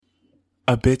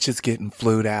A bitch is getting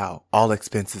flued out. All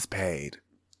expenses paid.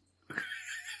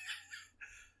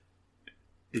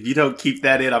 If you don't keep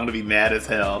that in, I'm gonna be mad as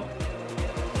hell.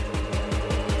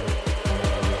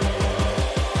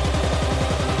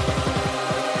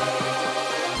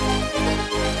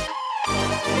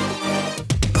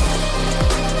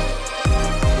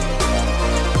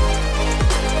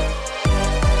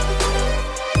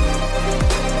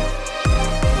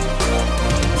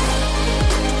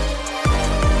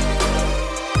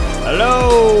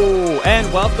 Hello,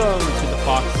 and welcome to The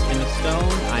Fox and the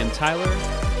Stone. I'm Tyler.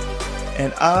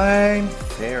 And I'm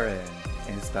Theron.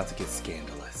 And it's about to get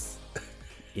scandalous.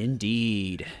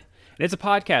 Indeed. And it's a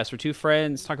podcast where two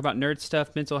friends talk about nerd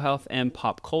stuff, mental health, and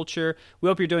pop culture. We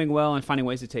hope you're doing well and finding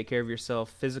ways to take care of yourself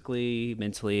physically,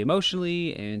 mentally,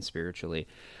 emotionally, and spiritually.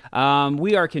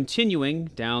 We are continuing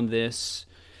down this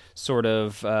sort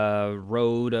of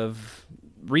road of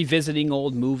revisiting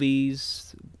old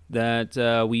movies that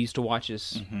we used to watch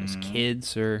as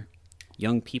kids or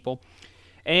young people.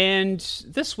 And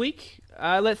this week,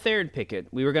 I let Theron pick it.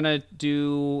 We were going to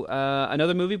do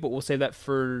another movie, but we'll save that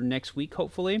for next week,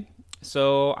 hopefully.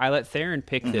 So I let Theron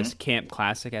pick this camp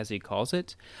classic, as he calls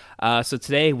it. So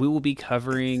today, we will be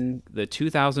covering the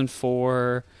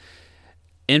 2004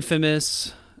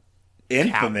 infamous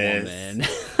Catwoman.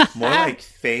 More like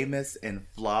famous and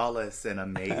flawless and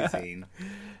amazing.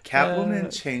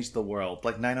 Catwoman changed the world,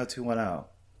 like 90210.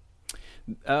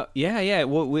 Yeah.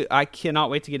 Well, I cannot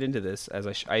wait to get into this. As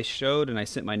I showed and I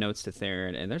sent my notes to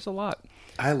Theron, and there's a lot.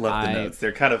 I love the notes.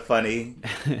 They're kind of funny,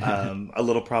 a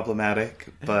little problematic,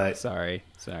 but sorry.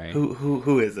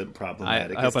 Who isn't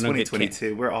problematic? I hope it's I don't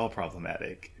 2022. We're all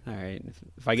problematic. All right.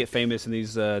 If I get famous and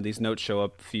these notes show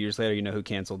up a few years later, you know who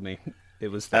canceled me. It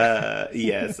was that.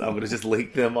 Yes, I'm gonna just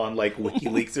link them on like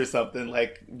WikiLeaks or something.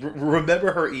 Like,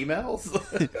 remember her emails?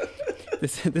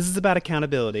 This is about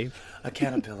accountability.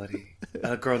 Accountability.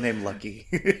 A girl named Lucky.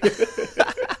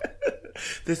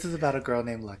 This is about a girl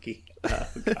named Lucky. Oh,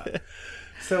 God.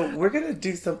 So we're gonna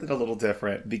do something a little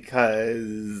different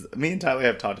because me and Tyler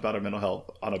have talked about our mental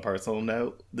health on a personal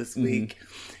note this week,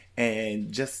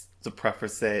 and just to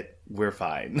preface it, we're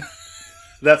fine.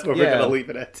 That's where we're going to leave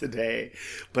it at today.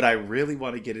 But I really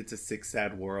want to get into Sick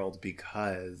Sad World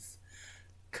because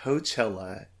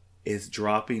Coachella is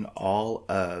dropping all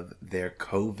of their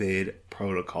COVID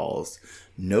protocols.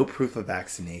 No proof of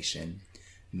vaccination,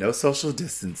 no social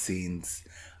distancing,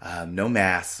 no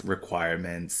mask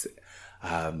requirements,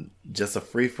 just a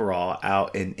free-for-all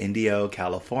out in Indio,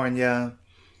 California.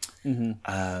 When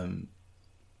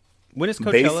is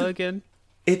Coachella again?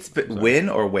 It's when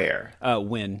or where?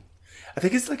 When? I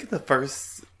think it's like the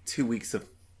first 2 weeks of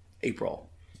April.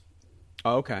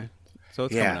 Oh, okay. So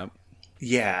it's coming up.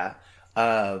 Yeah.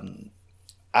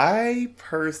 I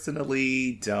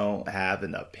personally don't have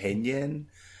an opinion,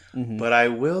 but I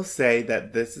will say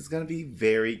that this is going to be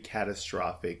very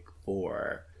catastrophic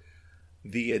for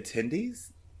the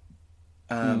attendees.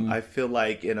 I feel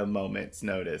like in a moment's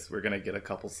notice, we're going to get a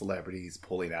couple celebrities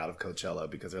pulling out of Coachella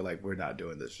because they're like, we're not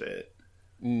doing this shit.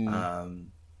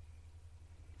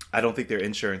 I don't think their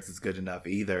insurance is good enough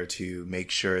either to make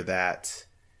sure that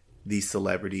these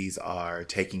celebrities are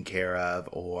taken care of,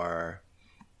 or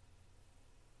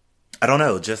I don't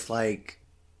know,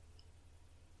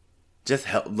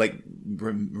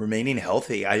 remaining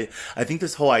healthy. I think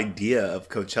this whole idea of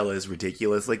Coachella is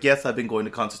ridiculous. Like, yes, I've been going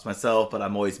to concerts myself, but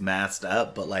I'm always masked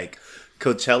up. But like,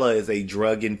 Coachella is a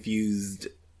drug-infused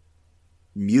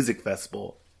music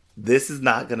festival. This is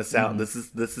not going to sound. This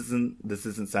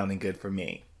isn't sounding good for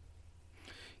me.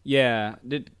 Yeah,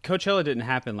 Coachella didn't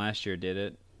happen last year, did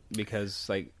it? Because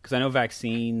I know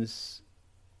vaccines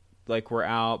were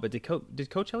out, but did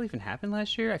Coachella even happen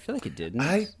last year? I feel like it didn't.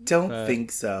 I don't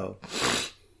think so.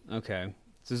 Okay,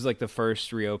 so this is like the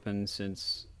first reopen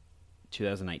since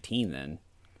 2019 then.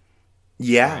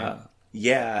 Yeah. Right?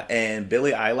 Yeah, and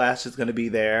Billie Eilish is going to be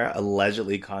there.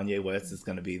 Allegedly, Kanye West is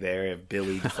going to be there if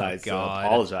Billie decides to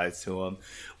apologize to him.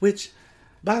 Which,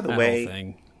 by the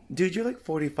way, dude, you're like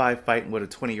 45 fighting with a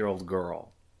 20-year-old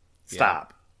girl.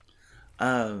 Stop.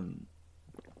 Yeah.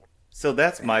 So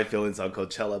that's my feelings on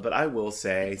Coachella. But I will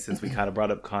say, since we kind of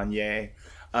brought up Kanye,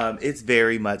 it's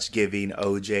very much giving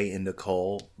OJ and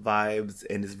Nicole vibes,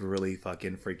 and it's really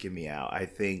fucking freaking me out. I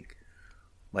think,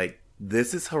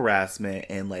 this is harassment,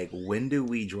 and when do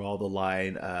we draw the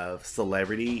line of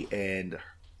celebrity and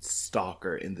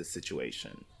stalker in this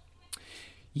situation?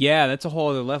 Yeah, that's a whole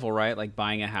other level, right? Like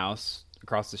buying a house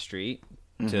across the street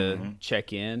to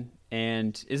check in.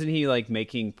 And isn't he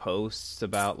making posts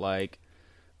about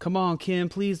come on, Kim,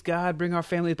 please, God, bring our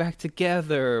family back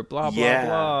together, blah, blah,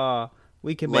 blah.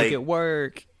 We can make it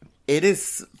work. It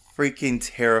is freaking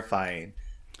terrifying.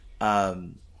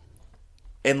 And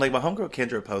like my homegirl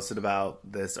Kendra posted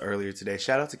about this earlier today.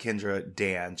 Shout out to Kendra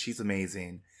Dan. She's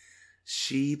amazing.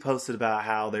 She posted about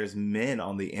how there's men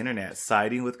on the internet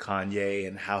siding with Kanye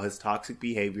and how his toxic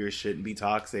behavior shouldn't be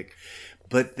toxic.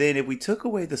 But then if we took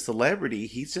away the celebrity,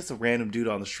 he's just a random dude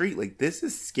on the street. Like, this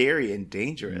is scary and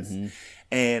dangerous. Mm-hmm.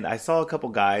 And I saw a couple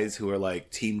guys who are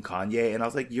like Team Kanye, and I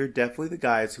was like, you're definitely the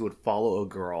guys who would follow a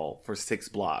girl for 6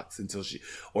 blocks until she,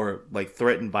 or like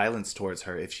threaten violence towards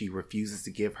her if she refuses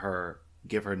to give her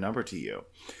number to you.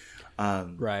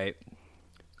 Right.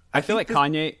 I feel like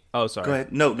Kanye... Oh, sorry. Go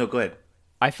ahead. No, go ahead.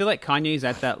 I feel like Kanye's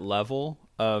at that level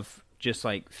of just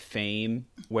like fame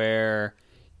where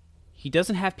he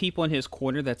doesn't have people in his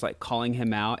corner that's like calling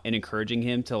him out and encouraging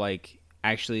him to like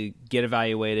actually get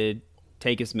evaluated,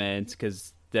 take his meds,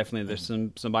 because definitely there's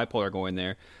some bipolar going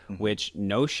there, which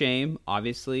no shame,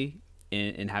 obviously,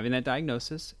 in having that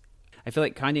diagnosis. I feel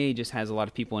like Kanye just has a lot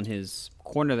of people in his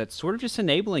corner that's sort of just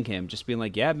enabling him, just being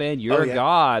like, yeah, man, you're a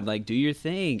god, like, do your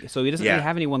thing. So he doesn't really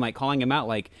have anyone like calling him out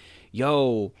like,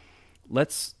 yo,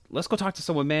 let's go talk to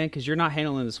someone, man, because you're not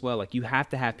handling this well. Like, you have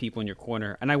to have people in your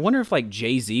corner. And I wonder if like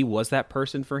Jay-Z was that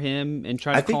person for him and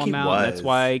tried to call him out. That's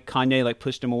why Kanye like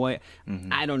pushed him away.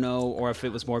 Mm-hmm. I don't know. Or if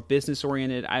it was more business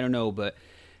oriented. I don't know. But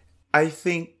I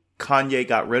think Kanye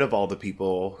got rid of all the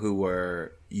people who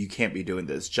were, you can't be doing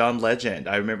this. John Legend.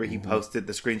 I remember he posted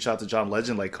the screenshots of John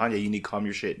Legend like, Kanye, you need to calm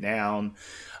your shit down.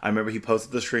 I remember he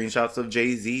posted the screenshots of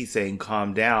Jay-Z saying,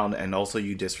 calm down. And also,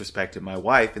 you disrespected my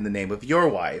wife in the name of your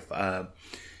wife.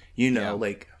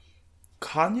 Like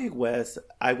Kanye West,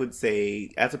 I would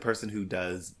say, as a person who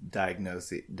does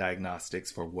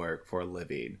diagnostics for work, for a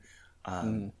living,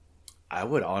 I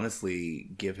would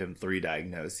honestly give him 3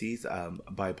 diagnoses.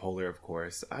 Bipolar, of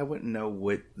course. I wouldn't know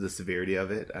what the severity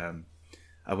of it.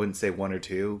 I wouldn't say 1 or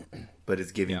 2, but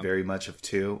it's giving very much of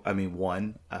 2. I mean,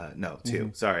 1. No,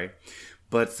 2. Sorry.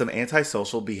 But some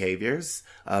antisocial behaviors.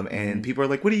 And people are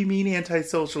like, what do you mean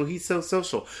antisocial? He's so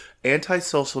social.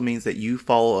 Antisocial means that you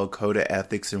follow a code of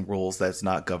ethics and rules that's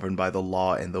not governed by the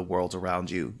law and the world around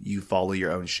you. You follow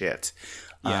your own shit.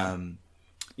 You're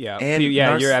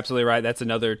absolutely right. That's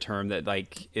another term that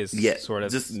like is sort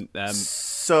of just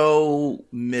so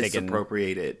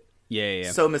misappropriated.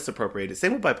 Yeah. So misappropriated.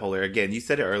 Same with bipolar. Again, you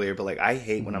said it earlier, but like I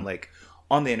hate when I'm like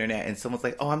on the internet and someone's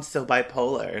like, "Oh, I'm so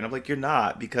bipolar," and I'm like, "You're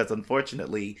not," because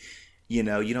unfortunately, you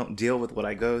don't deal with what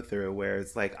I go through. Where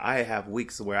it's like I have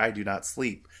weeks where I do not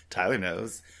sleep. Tyler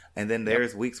knows, and then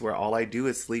there's weeks where all I do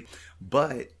is sleep.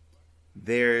 But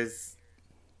there's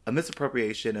a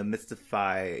misappropriation, a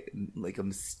mysterious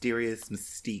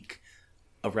mystique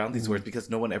around these words because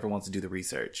no one ever wants to do the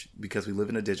research because we live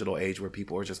in a digital age where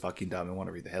people are just fucking dumb and want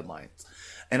to read the headlines.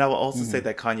 And I will also say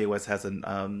that Kanye West has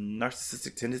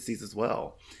narcissistic tendencies as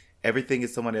well. Everything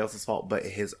is someone else's fault but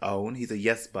his own. He's a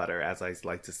yes butter, as I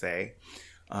like to say.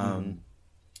 And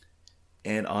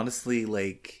honestly,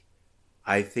 like,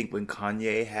 I think when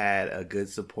Kanye had a good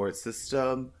support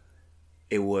system,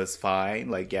 it was fine.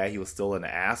 Like, yeah, he was still an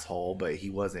asshole, but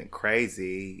he wasn't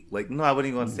crazy. Like, no, I wouldn't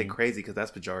even want to say crazy because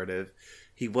that's pejorative.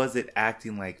 He wasn't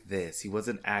acting like this. He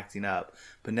wasn't acting up.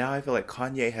 But now I feel like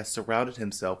Kanye has surrounded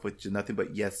himself with nothing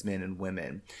but yes men and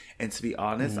women. And to be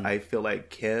honest, I feel like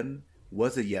Kim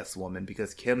was a yes woman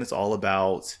because Kim is all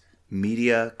about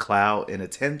media, clout, and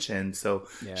attention. So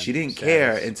she didn't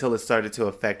care until it started to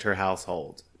affect her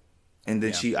household. And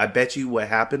then I bet you what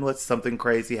happened was something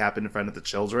crazy happened in front of the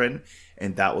children.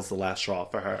 And that was the last straw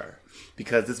for her.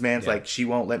 Because this man's like, she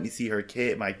won't let me see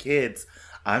my kids.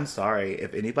 I'm sorry.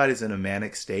 If anybody's in a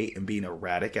manic state and being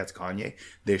erratic as Kanye,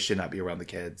 they should not be around the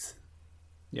kids.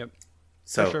 Yep.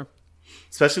 So, for sure.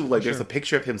 Especially like there's a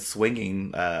picture of him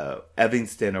swinging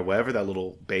Evanston or whatever that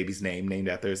little baby's name, named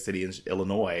after a city in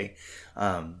Illinois.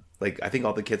 Like I think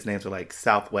all the kids' names are like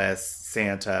Southwest,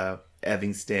 Santa,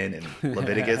 Evanston, and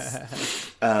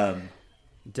Leviticus.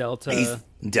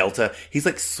 Delta. He's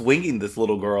like swinging this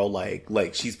little girl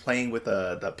like she's playing with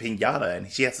the piñata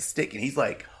and she has a stick and he's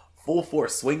like full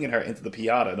force swinging her into the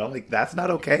piñata. And I'm like, that's not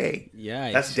okay.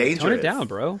 Yeah, that's dangerous. Tone it down,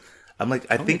 bro. I'm like,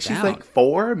 I think she's like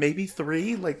 4, maybe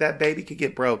 3. Like that baby could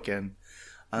get broken.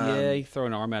 You throw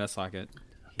an arm out of socket.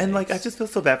 And like, I just feel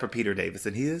so bad for Peter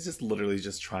Davison. He is just literally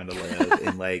just trying to live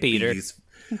in like Peter. He's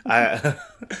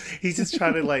just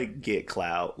trying to like get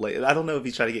clout. Like I don't know if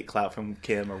he's trying to get clout from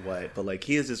Kim or what, but like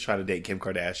he is just trying to date Kim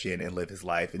Kardashian and live his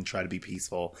life and try to be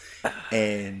peaceful.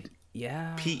 And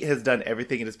Pete has done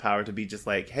everything in his power to be just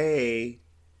like, hey,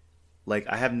 like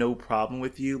I have no problem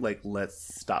with you. Like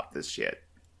let's stop this shit.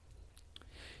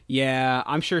 Yeah,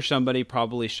 I'm sure somebody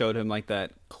probably showed him like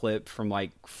that clip from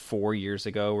like 4 years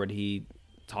ago where he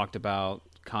talked about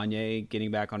Kanye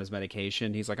getting back on his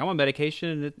medication. He's like, I'm on medication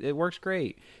and it works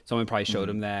great. Someone probably showed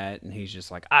him that, and he's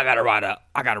just like, I gotta write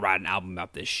an album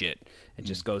about this shit, and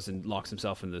just goes and locks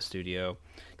himself into the studio.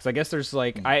 Because I guess there's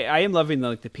like, I am loving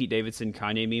the Pete Davidson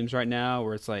Kanye memes right now,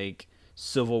 where it's like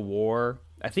Civil War.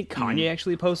 I think Kanye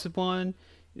actually posted one.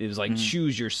 It was like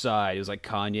choose your side. It was like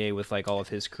Kanye with like all of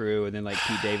his crew, and then like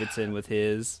Pete Davidson with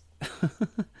his.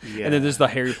 Yeah. And then there's the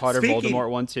Harry Potter Voldemort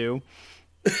one too.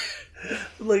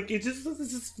 Like it's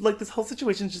just like this whole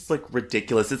situation is just like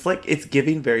ridiculous. It's like it's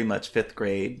giving very much fifth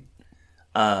grade.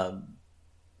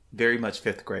 Very much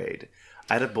fifth grade.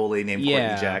 I had a bully named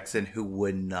Courtney Jackson who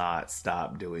would not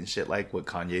stop doing shit like what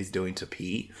Kanye's doing to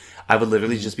Pete. I would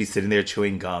literally just be sitting there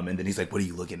chewing gum, and then he's like, "What are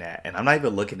you looking at?" And I'm not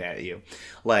even looking at you.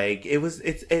 Like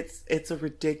it's a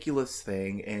ridiculous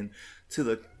thing. And to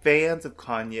the fans of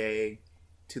Kanye,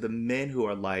 to the men who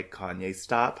are like Kanye,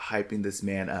 stop hyping this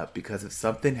man up, because if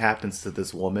something happens to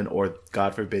this woman, or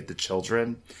God forbid the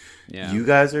children, you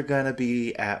guys are gonna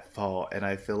be at fault, and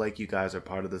I feel like you guys are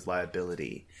part of this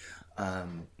liability.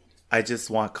 I just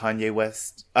want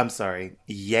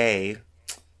Ye,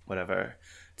 whatever,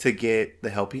 to get the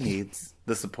help he needs,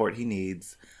 the support he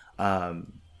needs,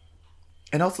 and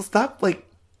also stop, like,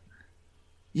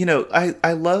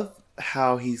 I love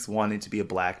how he's wanting to be a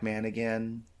black man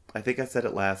again. I think I said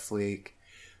it last week,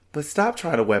 but stop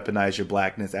trying to weaponize your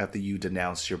blackness after you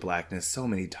denounced your blackness so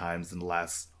many times in the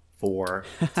last 4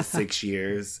 to 6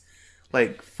 years.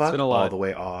 Like, fuck all the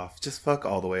way off. Just fuck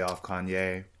all the way off,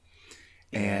 Kanye.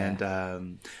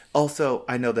 And also,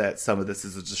 I know that some of this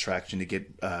is a distraction to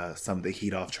get some of the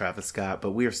heat off Travis Scott,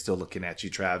 but we are still looking at you,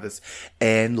 Travis,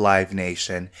 and Live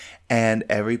Nation, and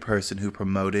every person who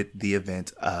promoted the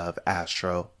event of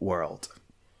Astro World.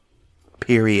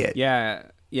 Period.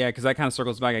 Yeah, because that kind of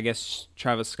circles back. I guess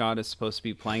Travis Scott is supposed to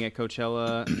be playing at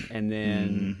Coachella, and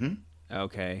then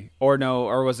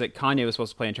or was it Kanye was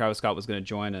supposed to play and Travis Scott was going to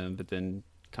join him, but then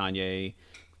Kanye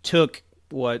took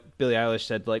what Billie Eilish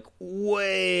said like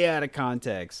way out of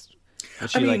context. And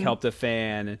she helped a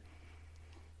fan.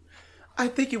 I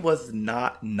think it was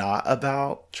not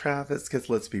about Travis, because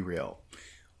let's be real.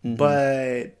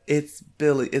 But it's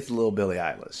little Billie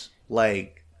Eilish.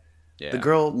 Like, the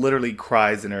girl literally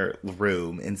cries in her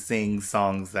room and sings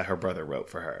songs that her brother wrote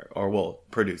for her, or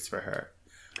produced for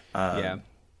her.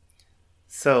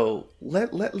 So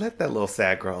let that little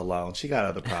sad girl alone. She got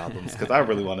other problems, because I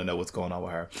really want to know what's going on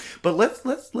with her. But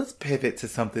let's pivot to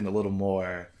something a little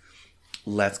more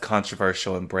less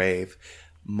controversial and brave.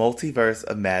 Multiverse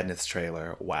of Madness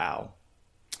trailer. Wow.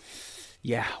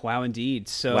 Yeah, wow indeed.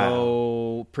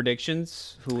 So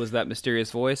predictions? Who was that mysterious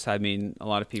voice? I mean, a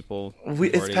lot of people.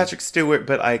 It's Patrick Stewart,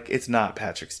 but it's not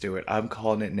Patrick Stewart. I'm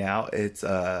calling it now. It's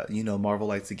Marvel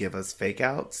likes to give us fake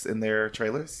outs in their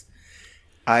trailers.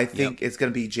 I think it's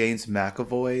going to be James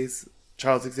McAvoy's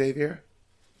Charles Xavier.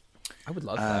 I would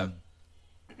love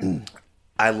that.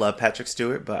 I love Patrick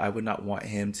Stewart, but I would not want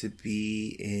him to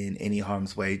be in any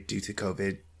harm's way due to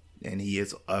COVID. And he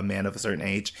is a man of a certain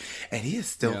age. And he is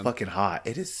still fucking hot.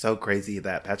 It is so crazy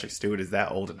that Patrick Stewart is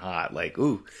that old and hot. Like,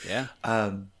 ooh. Yeah.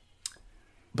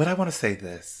 But I want to say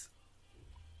this.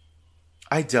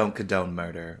 I don't condone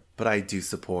murder, but I do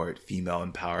support female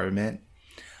empowerment.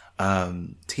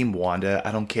 Team Wanda,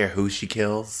 I don't care who she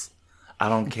kills. I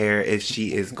don't care if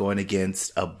she is going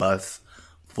against a bus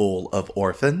full of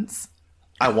orphans.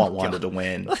 I want Wanda to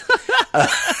win.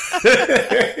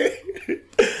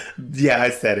 Yeah, I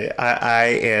said it. I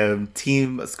am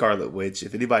Team Scarlet Witch.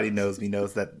 If anybody knows me,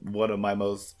 knows that one of my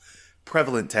most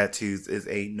prevalent tattoos is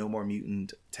a No More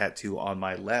Mutant tattoo on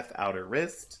my left outer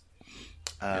wrist.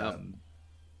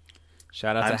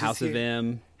 Shout out to House of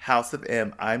M. House of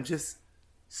M. I'm just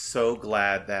so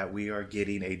glad that we are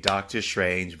getting a Doctor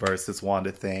Strange versus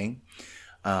Wanda thing,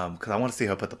 because I want to see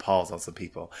her put the paws on some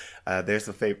people. There's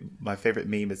my favorite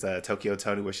meme is Tokyo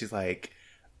Tony, where she's like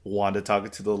Wanda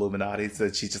talking to the Illuminati,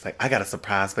 so she's just like, I got a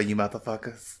surprise for you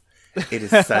motherfuckers. It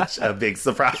is such a big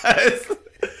surprise.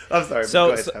 I'm sorry.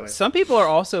 So some people are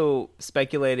also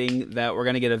speculating that we're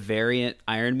going to get a variant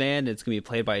Iron Man. It's going to be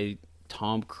played by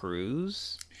Tom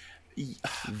Cruise.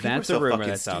 That's a rumor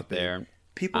that's out there.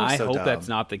 I hope that's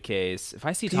not the case. If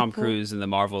I see Tom Cruise in the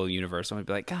Marvel universe, I'm gonna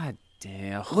be like, God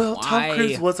damn. Well, Tom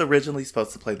Cruise was originally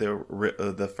supposed to play in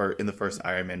the first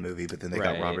Iron Man movie, but then they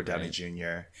got Robert Downey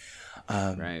Jr.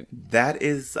 That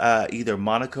is either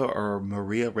Monica or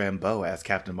Maria Rambeau as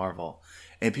Captain Marvel,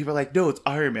 and people are like, no, it's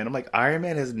Iron Man. I'm like, Iron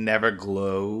Man has never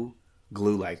glue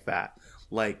like that.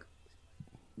 Like,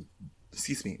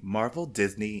 excuse me, Marvel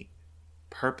Disney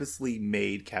purposely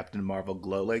made Captain Marvel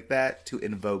glow like that to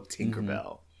invoke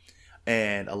Tinkerbell.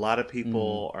 And a lot of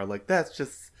people are like, that's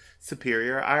just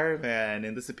Superior Iron Man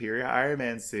in the Superior Iron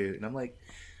Man suit. And I'm like,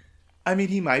 I mean,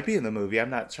 he might be in the movie. I'm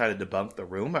not trying to debunk the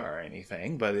rumor or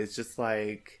anything, but it's just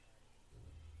like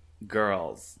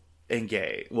girls and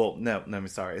gay. Well, no, I'm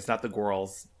sorry. It's not the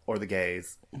girls or the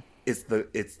gays. It's the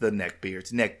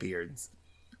neckbeards.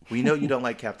 We know you don't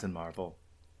like Captain Marvel.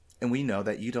 And we know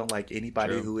that you don't like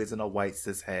anybody who isn't a white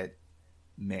cishet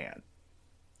man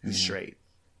who's straight.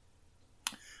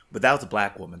 But that was a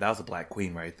black woman. That was a black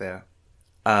queen right there.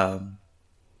 So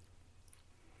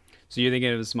you're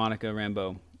thinking it was Monica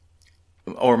Rambeau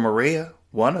or Maria,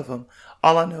 one of them.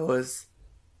 All I know is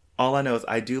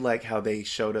I do like how they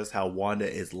showed us how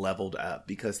Wanda is leveled up,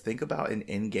 because think about in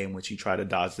Endgame when she tried to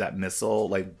dodge that missile,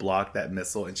 like block that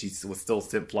missile, and she was still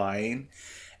sent flying,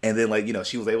 and then like, you know,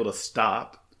 she was able to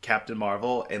stop Captain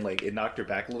Marvel and like it knocked her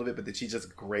back a little bit, but then she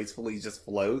just gracefully just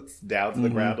floats down to the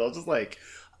ground. I was just like,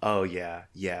 oh yeah.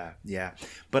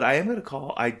 But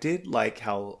I did like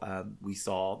how we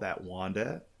saw that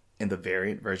Wanda in the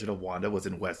variant version of Wanda was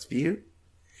in Westview.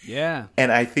 Yeah.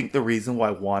 And I think the reason why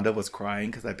Wanda was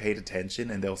crying, because I paid attention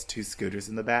and there was 2 scooters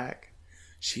in the back.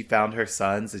 She found her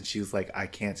sons and she was like, I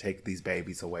can't take these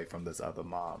babies away from this other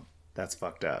mom. That's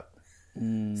fucked up.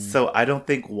 So I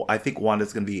think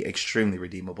Wanda's going to be extremely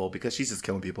redeemable because she's just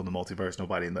killing people in the multiverse.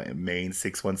 Nobody in the main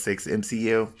 616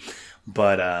 MCU.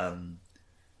 But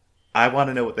I want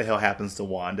to know what the hell happens to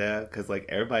Wanda, because like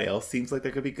everybody else seems like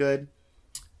they could be good.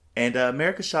 And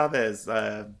America Chavez,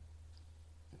 I'm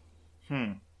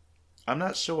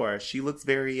not sure. She looks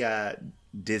very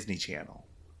Disney Channel.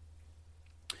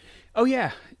 Oh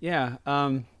yeah.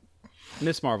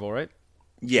 Miss Marvel, right?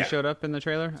 Yeah, she showed up in the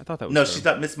trailer. I thought that was no. her. She's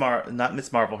not Miss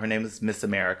Marvel. Her name is Miss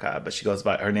America, but she goes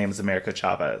by her name is America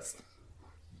Chavez.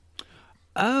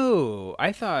 Oh,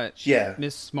 I thought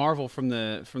Miss Marvel from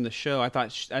the show. I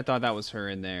thought that was her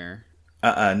in there.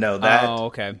 No, that. Oh,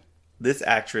 okay. This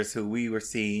actress who we were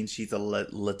seeing, she's a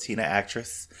Latina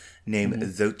actress named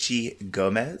Xochitl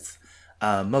Gomez.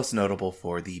 Most notable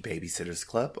for the Babysitters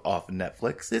Club off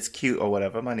Netflix. It's cute or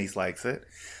whatever. My niece likes it.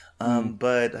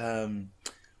 But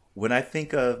when I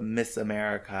think of Miss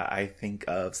America, I think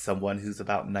of someone who's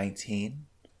about 19.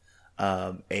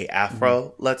 A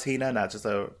Afro-Latina, not just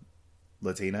a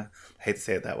Latina. I hate to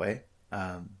say it that way.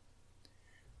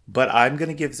 But I'm going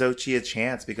to give Xochitl a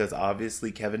chance because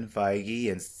obviously Kevin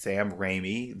Feige and Sam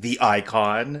Raimi, the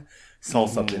icon, saw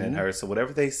something in her. So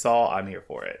whatever they saw, I'm here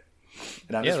for it.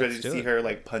 And I'm just ready to see her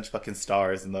like punch fucking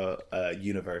stars in the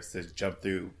universe to jump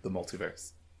through the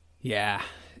multiverse. Yeah,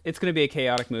 it's going to be a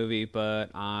chaotic movie,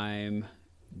 but I'm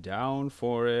down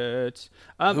for it.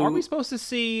 Are we supposed to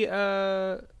see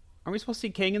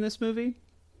Kang in this movie?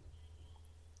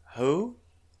 Who?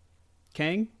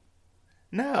 Kang?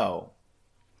 No.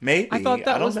 Maybe. I thought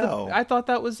that I don't know. I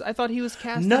thought he was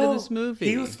casted in this movie.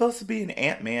 He was supposed to be an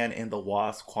Ant-Man in the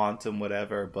Wasp, Quantum,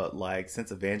 whatever, but like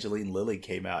since Evangeline Lilly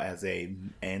came out as a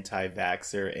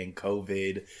anti-vaxxer and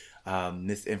COVID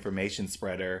misinformation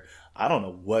spreader, I don't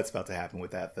know what's about to happen with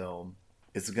that film.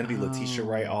 It's going to be Letitia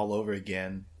Wright all over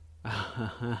again.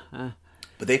 But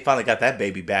they finally got that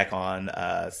baby back on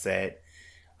set.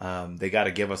 They got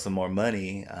to give us some more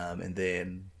money, and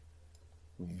then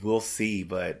we'll see,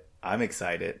 but I'm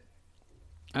excited.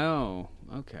 Oh,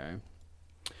 okay.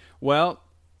 Well,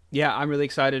 yeah, I'm really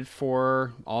excited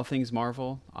for all things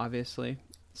Marvel, obviously.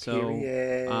 So,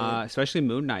 especially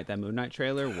Moon Knight. That Moon Knight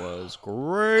trailer was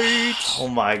great. Oh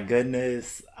my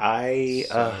goodness.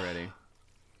 So ready.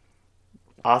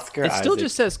 Oscar It still Isaac.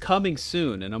 just says coming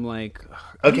soon, and I'm like,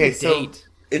 okay, so date.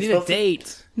 I need a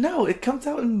date. No, it comes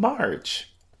out in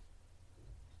March.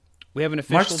 We have an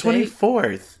official March date?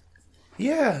 24th.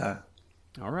 Yeah.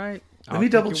 All right. Let me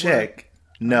double check.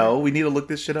 No, we need to look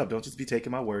this shit up. Don't just be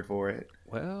taking my word for it.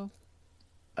 Well,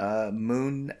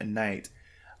 Moon Knight.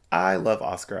 I love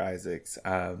Oscar Isaacs.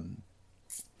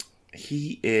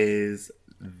 He is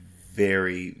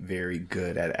very, very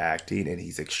good at acting, and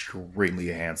he's extremely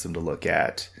handsome to look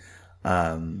at.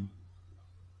 March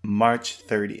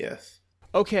 30th.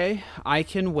 okay, I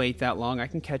can wait that long. I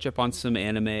can catch up on some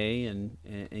anime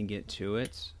and get to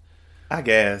it. I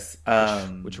guess.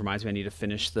 Which reminds me, I need to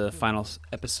finish the final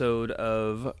episode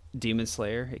of Demon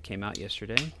Slayer. It came out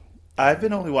yesterday. I've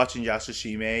been only watching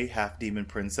Yashashime, Half Demon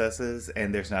Princesses,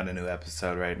 and there's not a new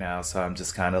episode right now, so I'm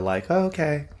just kind of like, oh,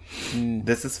 okay.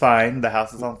 This is fine. The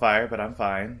house is on fire, but I'm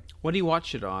fine. What do you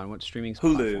watch it on? What streaming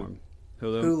Hulu. platform?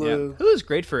 Hulu. Yeah. Hulu's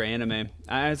great for anime.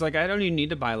 I was like, I don't even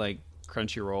need to buy like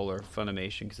Crunchyroll or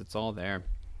Funimation because it's all there.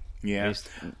 Yeah. At least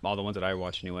all the ones that I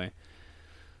watch anyway.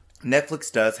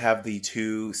 Netflix does have the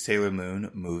 2 Sailor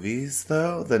Moon movies,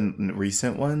 though, the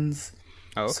recent ones.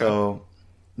 Oh, okay. So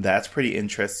that's pretty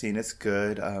interesting. It's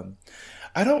good.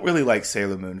 I don't really like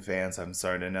Sailor Moon fans, I'm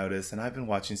starting to notice. And I've been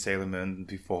watching Sailor Moon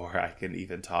before I can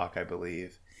even talk, I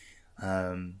believe.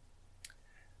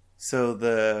 So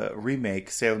the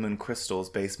remake, Sailor Moon Crystal, is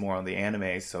based more on the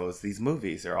anime. So it's these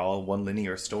movies. They're all one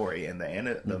linear story. And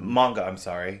the manga, I'm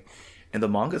sorry. And the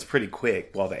manga's pretty quick,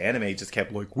 while the anime just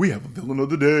kept like, we have a villain of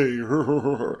the day.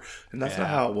 And that's not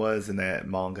how it was in that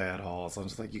manga at all. So I'm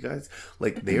just like, you guys,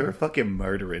 like, they were fucking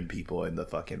murdering people in the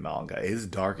fucking manga. It's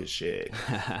dark as shit.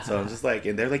 So I'm just like,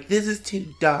 and they're like, this is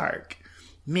too dark.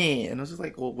 Man. And I was just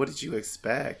like, well, what did you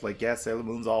expect? Like, yeah, Sailor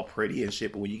Moon's all pretty and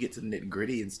shit, but when you get to the nitty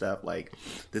gritty and stuff, like,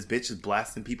 this bitch is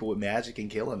blasting people with magic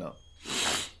and killing them.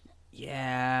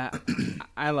 Yeah,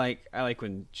 I like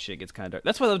when shit gets kind of dark.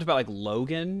 That's what I loved about like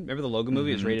Logan. Remember the Logan movie?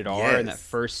 It was rated R, and that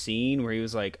first scene where he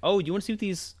was like, "Oh, you want to see what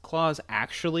these claws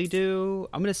actually do?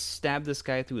 I'm gonna stab this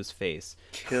guy through his face."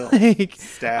 Kill, like,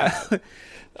 stab.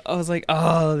 I was like,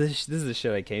 "Oh, this is the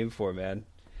shit I came for, man."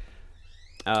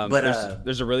 But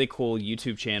there's a really cool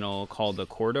YouTube channel called the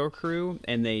Corridor Crew,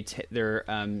 and they're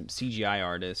CGI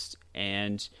artists,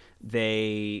 and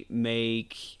they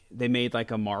made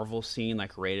like a Marvel scene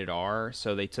like rated R.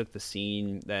 So they took the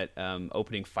scene, that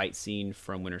opening fight scene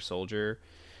from Winter Soldier,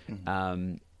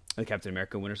 the Captain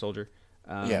America Winter Soldier,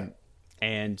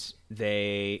 and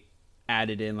they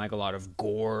added in like a lot of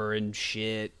gore and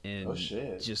shit, and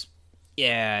just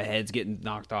heads getting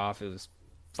knocked off. It was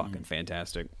fucking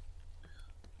fantastic.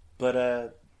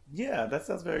 But yeah, that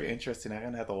sounds very interesting. I'm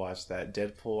gonna have to watch that.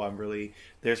 Deadpool.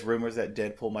 There's rumors that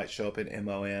Deadpool might show up in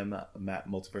MOM,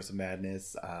 Multiverse of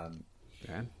Madness.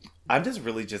 I'm just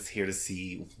really just here to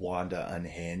see Wanda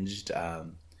unhinged.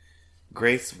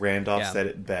 Grace Randolph said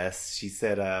it best. She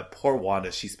said, "Poor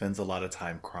Wanda. She spends a lot of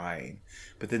time crying."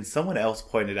 But then someone else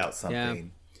pointed out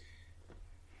something.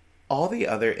 All the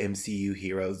other MCU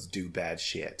heroes do bad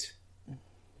shit.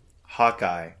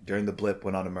 Hawkeye, during the blip,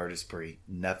 went on a murder spree.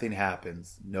 Nothing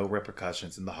happens. No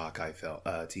repercussions in the Hawkeye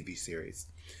TV series.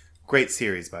 Great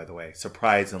series, by the way.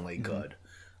 Surprisingly good.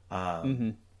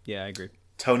 Yeah, I agree.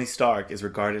 Tony Stark is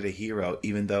regarded a hero,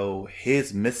 even though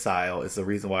his missile is the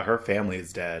reason why her family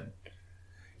is dead.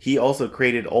 He also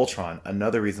created Ultron,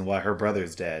 another reason why her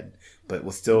brother's dead, but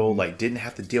was still, didn't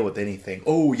have to deal with anything.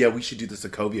 Oh, yeah, we should do the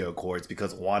Sokovia Accords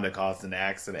because Wanda caused an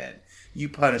accident. You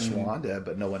punish Wanda,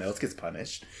 but no one else gets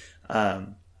punished.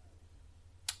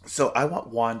 So I want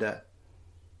Wanda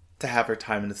to have her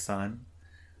time in the sun,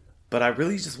 but I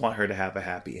really just want her to have a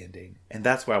happy ending. And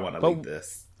that's where I want to leave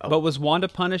this. But was Wanda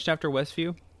punished after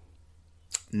Westview?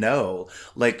 No.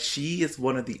 She is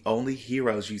one of the only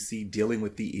heroes you see dealing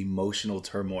with the emotional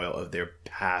turmoil of their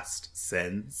past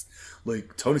sins.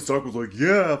 Tony Stark was like,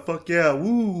 yeah, fuck yeah,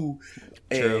 woo.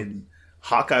 True. And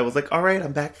Hawkeye was like, all right,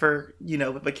 I'm back for,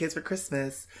 with my kids for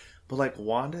Christmas. But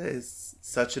Wanda is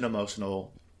such an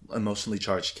emotionally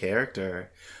charged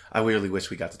character. I really wish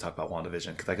we got to talk about WandaVision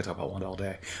because I could talk about Wanda all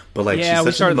day. But she's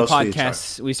we started the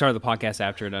podcast. We started the podcast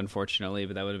after it, unfortunately,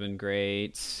 but that would have been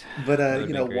great.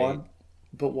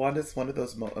 But Wanda's one of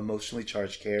those emotionally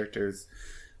charged characters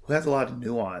who has a lot of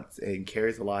nuance and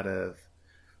carries a lot of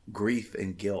grief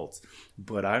and guilt.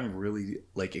 But I'm really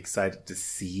excited to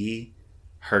see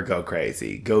her go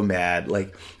crazy, go mad,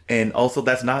 and also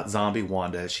that's not zombie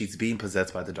Wanda. She's being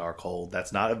possessed by the Darkhold.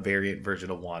 That's not a variant version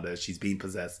of Wanda. She's being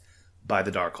possessed by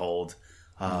the Darkhold.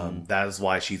 That is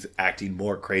why she's acting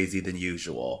more crazy than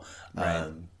usual.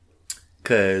 Right.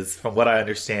 Because from what I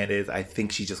understand is, I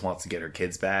think she just wants to get her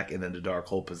kids back, and then the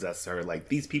Darkhold possesses her.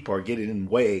 These people are getting in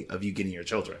the way of you getting your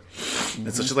children,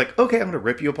 and so she's like, "Okay, I'm going to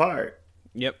rip you apart."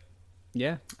 Yep.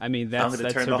 Yeah. I mean, I'm going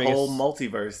to turn the whole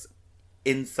multiverse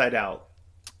inside out.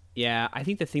 Yeah, I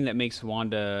think the thing that makes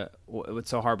Wanda, what's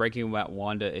so heartbreaking about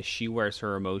Wanda, is she wears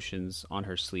her emotions on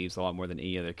her sleeves a lot more than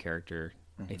any other character.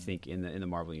 I think in the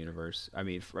Marvel universe. I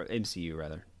mean, for MCU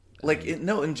rather.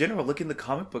 In general, look in the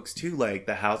comic books too,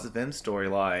 the House of M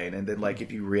storyline, and then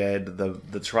if you read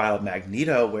the Trial of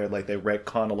Magneto, where they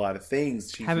retcon a lot of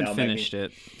things. She's haven't finished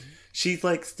it. She's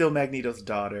still Magneto's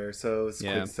daughter, so it's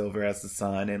Quicksilver as the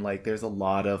son, and there's a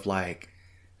lot of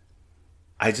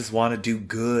I just want to do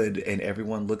good, and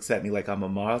everyone looks at me like I'm a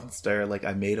monster,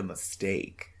 I made a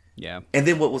mistake. Yeah. And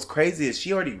then what was crazy is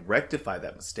she already rectified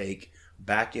that mistake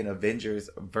back in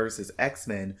Avengers versus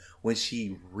X-Men when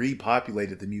she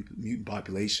repopulated the mutant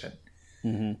population.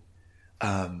 And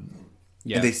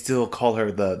they still call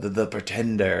her the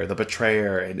pretender, the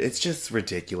betrayer, and it's just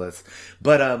ridiculous.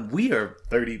 But we are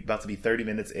about to be 30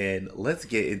 minutes in. Let's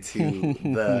get into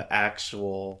the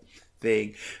actual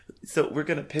thing. So we're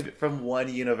going to pivot from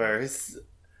one universe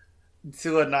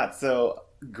to a not so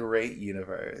great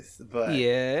universe. But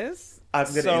yes. I'm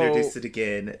going to introduce it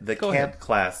again. The camp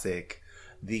classic,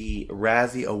 the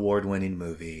Razzie Award-winning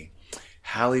movie,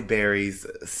 Halle Berry's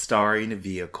starring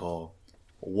vehicle,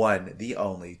 one, the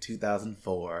only,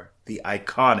 2004, the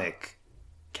iconic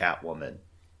Catwoman.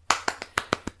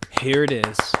 Here it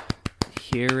is.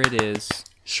 Here it is.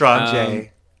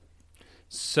 Shranje.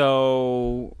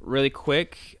 So, really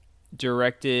quick,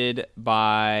 directed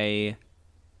by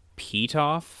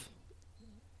Petoff,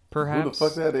 perhaps? Who the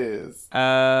fuck that is?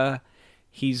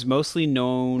 He's mostly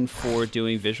known for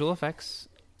doing visual effects.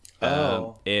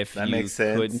 If that you makes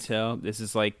sense. couldn't tell, this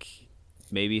is like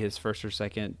maybe his first or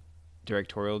second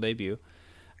directorial debut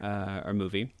or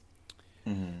movie.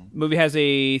 Mm-hmm. Movie has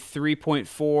a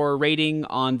 3.4 rating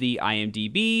on the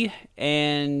IMDb,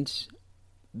 and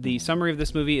the summary of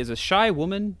this movie is: a shy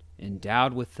woman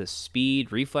endowed with the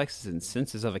speed, reflexes, and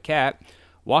senses of a cat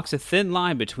walks a thin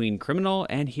line between criminal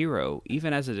and hero,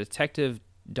 even as a detective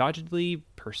doggedly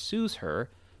pursues her,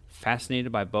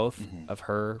 fascinated by both of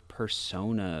her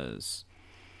personas.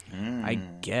 I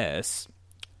guess.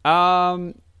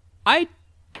 I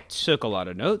took a lot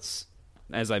of notes,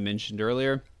 as I mentioned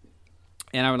earlier,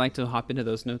 and I would like to hop into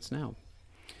those notes now.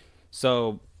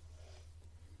 So,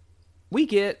 we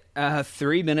get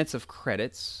 3 minutes of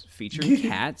credits featuring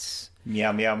cats.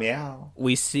 Meow, meow, meow.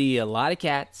 We see a lot of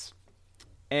cats,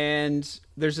 and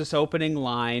there's this opening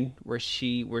line where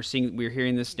we're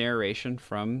hearing this narration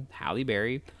from Halle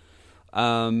Berry.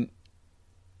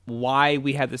 Why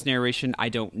we have this narration, I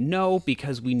don't know,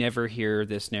 because we never hear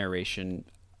this narration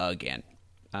again.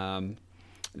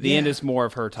 The end is more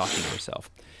of her talking to herself.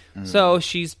 So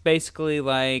she's basically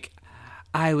like,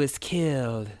 I was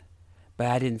killed, but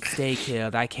I didn't stay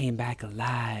killed. I came back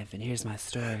alive, and here's my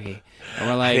story. And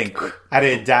we're like, I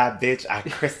didn't die, bitch. I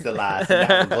crystallized. And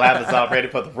now the glamour's all ready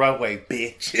for the runway,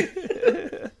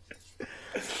 bitch.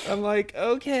 I'm like,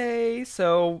 okay.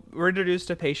 So we're introduced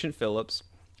to Patient Phillips,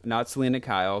 not Selena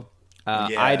Kyle.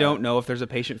 I don't know if there's a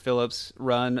Patient Phillips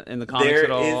run in the comics at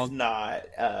all. There is not.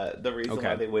 The reason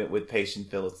why they went with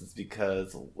Patient Phillips is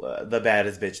because the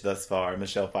baddest bitch thus far,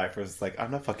 Michelle Pfeiffer, is like,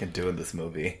 I'm not fucking doing this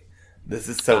movie. This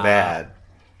is so bad.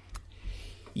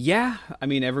 Yeah, I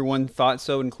mean, everyone thought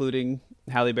so, including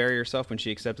Halle Berry herself when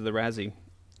she accepted the Razzie.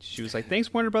 She was like,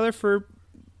 thanks, Warner Brother, for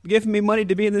giving me money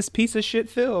to be in this piece of shit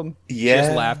film. Yeah. She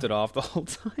just laughed it off the whole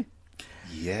time.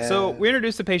 Yeah. So we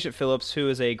introduced to Patient Phillips, who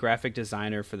is a graphic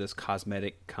designer for this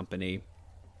cosmetic company.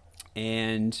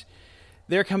 And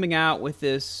they're coming out with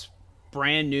this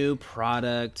brand new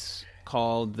product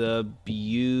called the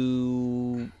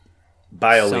Bioline.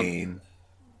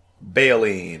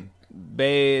 Baleen.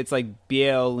 It's like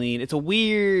Bioline. It's a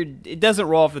weird... It doesn't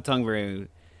roll off the tongue very...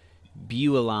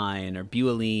 Bueline or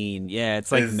Bueline. Yeah,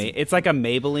 it's like it's like a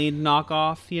Maybelline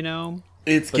knockoff, you know?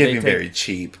 It's giving very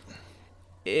cheap.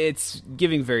 It's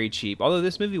giving very cheap. Although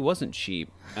this movie wasn't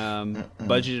cheap.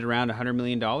 Budgeted around $100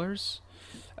 million.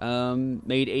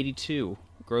 Made 82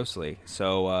 grossly.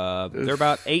 So they're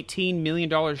about $18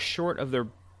 million short of their...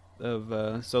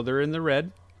 so they're in the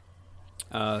red.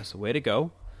 So way to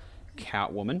go,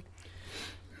 Catwoman.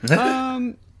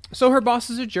 So her boss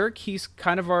is a jerk. He's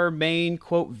kind of our main,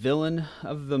 quote, villain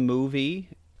of the movie,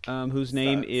 whose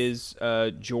name is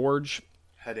George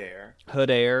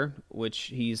Hudair, which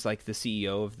he's like the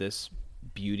CEO of this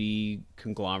beauty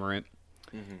conglomerate.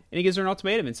 And he gives her an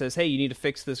ultimatum and says, hey, you need to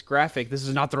fix this graphic. This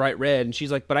is not the right red. And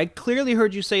she's like, but I clearly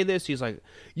heard you say this. He's like,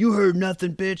 you heard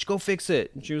nothing, bitch. Go fix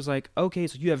it. And she was like, okay,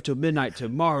 so you have till midnight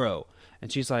tomorrow. And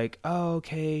she's like, oh,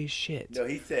 okay, shit. No,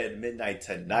 he said midnight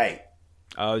tonight.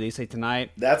 Oh, did he say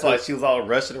tonight? That's why she was all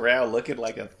rushing around looking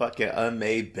like a fucking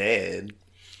unmade bed.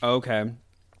 Okay.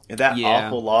 And that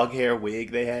awful long hair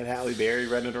wig they had Halle Berry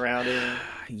running around in.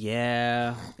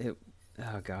 Yeah.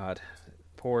 Oh, God.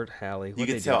 Poor Halle. You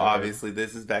can tell, obviously,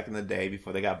 this is back in the day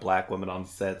before they got black women on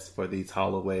sets for these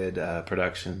Hollywood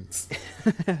productions.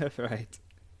 Right.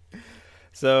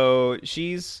 So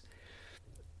she's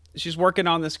working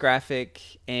on this graphic,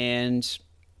 and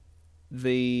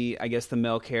I guess the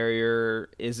mail carrier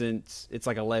isn't, it's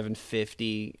like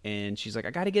 11:50, and she's like,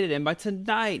 I gotta get it in by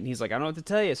tonight. And he's like, I don't know what to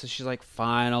tell you. So she's like,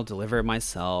 fine, I'll deliver it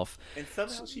myself. And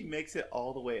somehow she makes it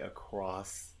all the way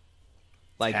across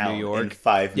like New York in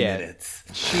 5 minutes.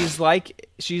 She's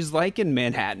like in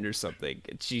Manhattan or something.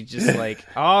 She just like,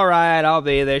 all right, I'll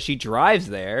be there. She drives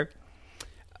there,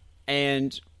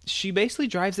 and she basically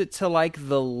drives it to like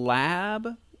the lab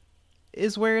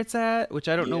is where it's at, which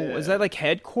I don't know. Is that like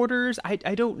headquarters? I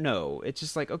don't know. It's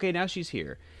just like, okay, now she's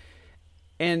here.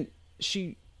 And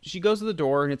she goes to the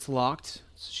door and it's locked.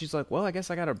 So she's like, well, I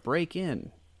guess I got to break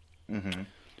in. Mm-hmm.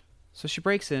 So she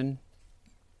breaks in,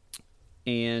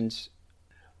 and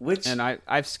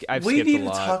I've skipped a lot. We need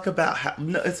to talk about how...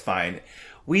 No, it's fine.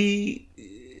 We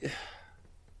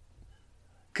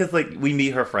Because like we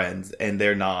meet her friends and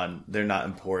they're not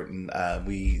important.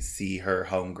 We see her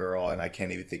homegirl and I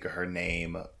can't even think of her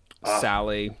name.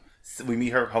 Sally. We meet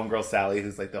her homegirl Sally,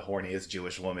 who's like the horniest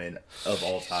Jewish woman of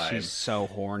all time. She's so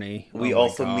horny. We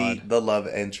also meet the love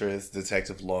interest,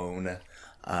 Detective Lone.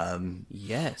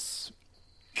 Yes.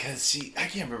 Because I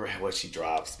can't remember what she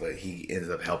drops, but he ends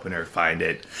up helping her find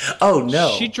it. Oh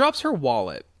no, she drops her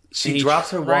wallet. She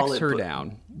drops her wallet, her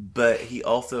down. But he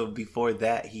also, before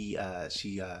that,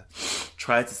 she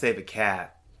tried to save a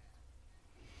cat.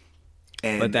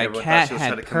 But that cat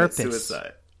had purpose.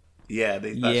 Suicide. Yeah,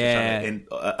 they thought she was trying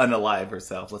to unalive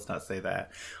herself. Let's not say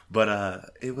that. But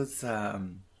it was. I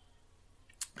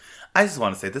just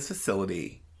want to say this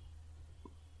facility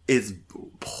is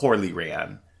poorly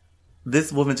ran.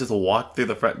 This woman just walked through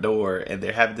the front door and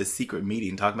they're having this secret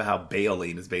meeting talking about how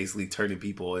bailing is basically turning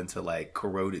people into like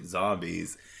corroded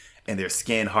zombies and their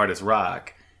skin hard as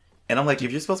rock. And I'm like,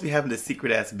 if you're supposed to be having this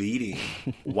secret ass meeting,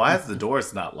 why is the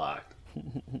doors not locked?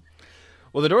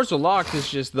 Well, the doors were locked.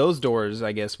 It's just those doors,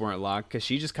 I guess, weren't locked because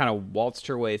she just kind of waltzed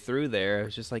her way through there. It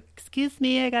was just like, excuse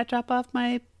me, I got to drop off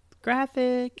my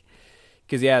graphic.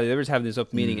 Because, yeah, they were just having this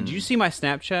open meeting. And did you see my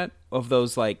Snapchat of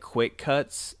those, like, quick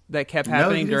cuts that kept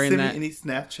happening during that? No, you didn't send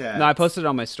me any Snapchat. No, I posted it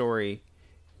on my story.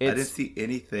 I didn't see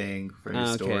anything from your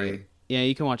story. Yeah,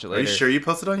 you can watch it later. Are you sure you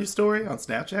posted on your story on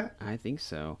Snapchat? I think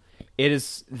so. It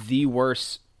is the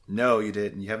worst. No, you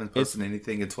didn't. You haven't posted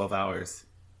anything in 12 hours.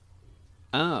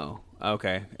 Oh,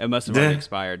 okay. It must have already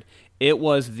expired. It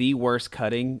was the worst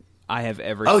cutting I have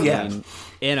ever seen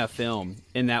in a film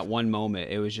in that one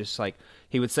moment. It was just like...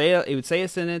 He would say a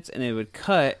sentence and it would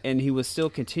cut and he was still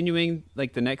continuing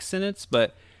like the next sentence,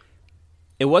 but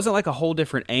it wasn't like a whole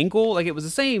different angle. Like it was the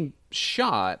same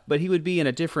shot, but he would be in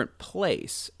a different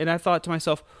place. And I thought to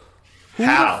myself, who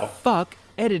the fuck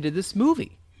edited this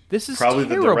movie? This is probably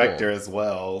terrible. The director as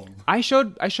well. I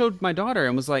showed my daughter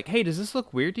and was like, hey, does this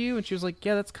look weird to you? And she was like,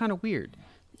 yeah, that's kind of weird.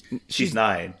 She's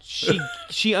 9.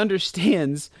 She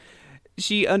understands.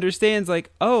 She understands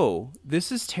like, oh,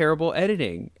 this is terrible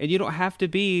editing. And you don't have to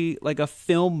be like a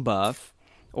film buff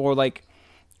or like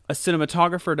a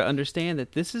cinematographer to understand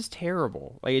that this is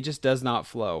terrible. Like it just does not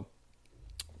flow.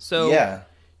 So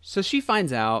she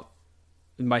finds out,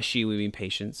 and by she we mean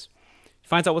Patience,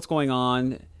 finds out what's going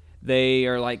on. They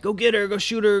are like, go get her, go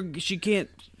shoot her. She can't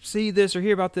see this or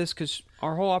hear about this because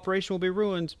our whole operation will be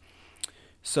ruined.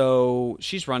 So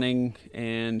she's running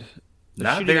and...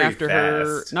 Not shooting very after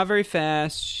fast. her. Not very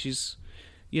fast. She's,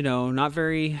 not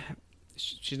very.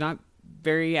 She's not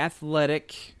very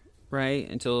athletic, right?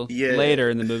 Until later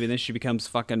in the movie, then she becomes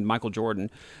fucking Michael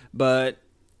Jordan. But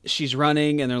she's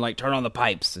running, and they're like, "Turn on the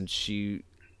pipes," and she.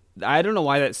 I don't know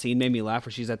why that scene made me laugh.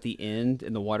 Where she's at the end,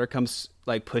 and the water comes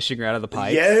like pushing her out of the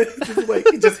pipes. Yeah, like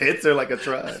it just hits her like a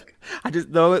truck.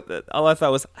 All I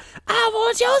thought was, "I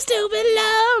want your stupid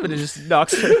love," and it just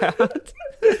knocks her out.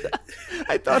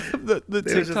 I thought of the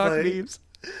TikTok memes.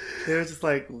 They were just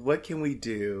like, what can we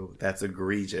do that's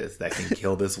egregious that can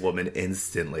kill this woman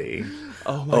instantly?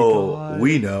 Oh my God.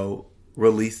 We know.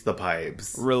 Release the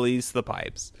pipes. Release the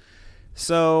pipes.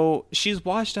 So she's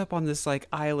washed up on this like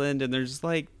island and there's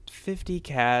like 50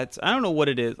 cats. I don't know what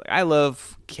it is. I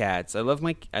love cats. I love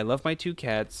my 2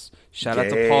 cats. Shout out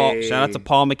to Paul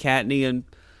McCartney and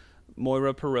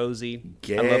Moira Perosi.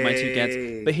 I love my 2 cats.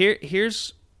 But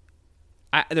here's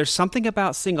there's something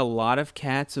about seeing a lot of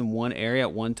cats in one area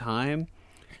at one time.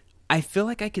 I feel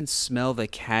like I can smell the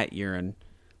cat urine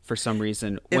for some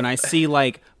reason. When I see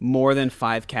like more than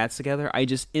 5 cats together, I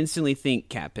just instantly think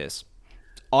cat piss.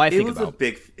 All I think about.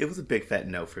 It was a big fat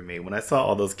no for me. When I saw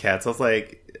all those cats, I was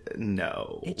like,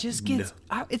 no. It just gets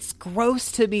it's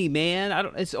gross to me,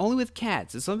 man. It's only with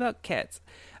cats. It's something about cats.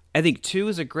 I think 2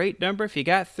 is a great number. If you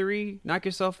got 3, knock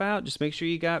yourself out. Just make sure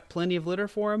you got plenty of litter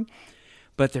for them.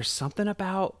 But there's something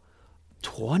about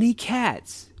 20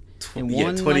 cats in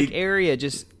one 20... like area.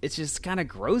 It's just kind of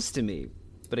gross to me.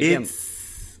 But again,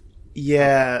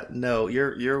 you're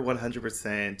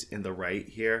 100% in the right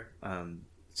here.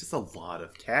 It's just a lot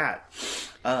of cat.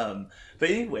 But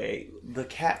anyway, the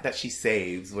cat that she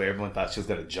saves, where everyone thought she was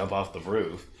going to jump off the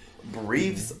roof,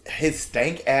 breathes his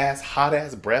stank ass, hot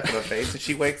ass breath in her face when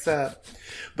she wakes up.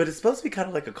 But it's supposed to be kind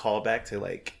of like a callback to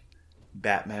like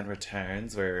Batman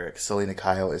Returns, where Selena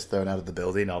Kyle is thrown out of the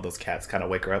building. All those cats kind of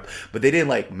wake her up, but they didn't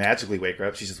like magically wake her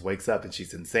up. She just wakes up and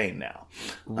she's insane now.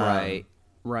 Right.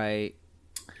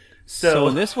 So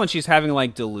in this one, she's having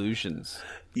like delusions.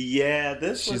 Yeah,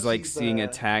 she's like seeing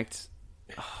attacked.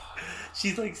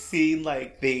 She's like seeing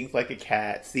like things like a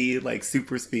cat, seeing like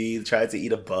super speed, trying to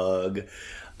eat a bug.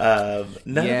 None of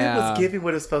it was giving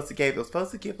what it was supposed to give. It was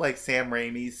supposed to give like Sam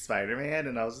Raimi's Spider-Man,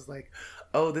 and I was just like,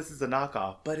 oh, this is a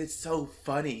knockoff. But it's so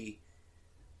funny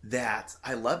that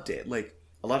I loved it. Like,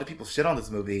 a lot of people shit on this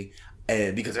movie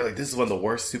and because they're like, this is one of the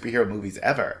worst superhero movies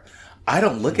ever. I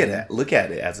don't look at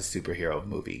it as a superhero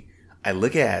movie. I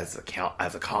look at it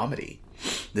as a comedy.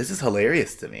 This is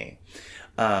hilarious to me.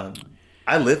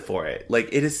 I live for it. Like,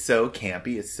 it is so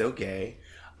campy. It's so gay.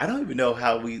 I don't even know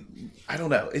I don't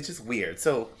know. It's just weird.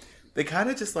 So they kind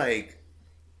of just like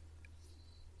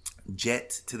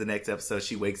jet to the next episode.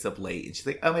 She wakes up late and she's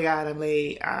like, oh my God, I'm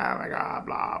late. Oh my God,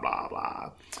 blah, blah,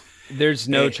 blah. There's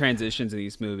no transitions in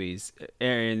these movies,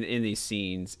 in these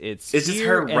scenes. It's just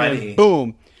her running.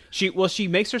 Boom. She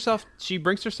brings herself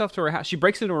to her house. She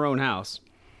breaks into her own house.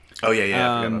 Oh yeah, I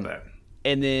forgot about that.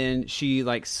 And then she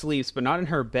like sleeps, but not in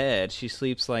her bed. She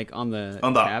sleeps like on the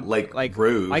like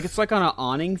roof, like it's like on an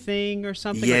awning thing or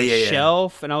something,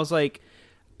 shelf. And I was like,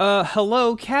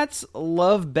 hello, cats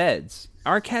love beds.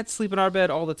 Our cats sleep in our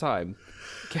bed all the time.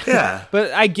 Yeah,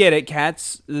 but I get it.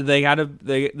 Cats,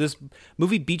 this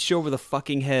movie beats you over the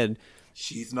fucking head.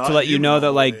 She's not to let you know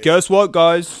that, like, guess what,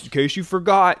 guys? In case you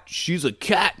forgot, she's a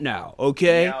cat now.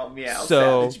 Okay, meow, meow,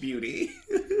 so Savage Beauty,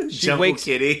 Jungle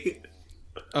Kitty.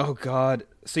 Oh God.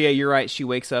 So yeah, you're right. She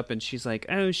wakes up and she's like,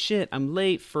 "Oh shit, I'm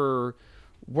late for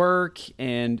work,"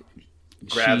 and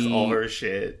grabs all her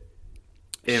shit.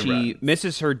 She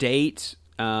misses her date.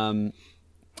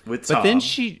 With Tom.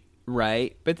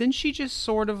 But then she just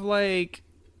sort of like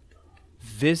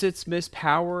visits Miss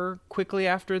Power quickly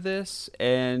after this,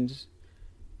 and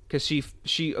because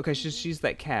she's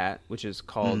that cat which is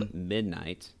called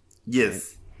Midnight. Yes.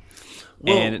 Right?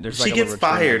 Well, and there's she gets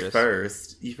fired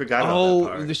first. You forgot about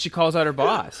that part. She calls out her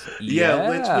boss. Yeah,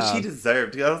 which she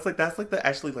deserved. I was like, that's like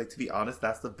to be honest,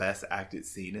 that's the best acted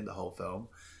scene in the whole film.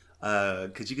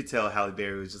 Because you could tell Halle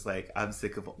Berry was just like, I'm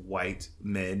sick of white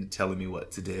men telling me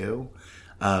what to do.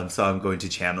 So I'm going to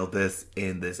channel this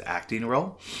in this acting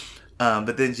role.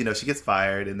 But then, she gets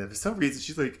fired. And then for some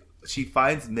reason, she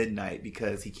finds Midnight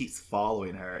because he keeps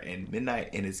following her. And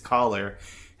Midnight in his collar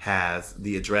has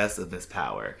the address of Miss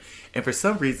Power. And for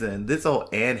some reason, this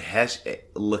old Anne Hesh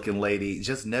looking lady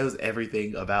just knows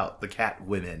everything about the cat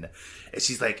women. And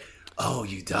she's like, oh,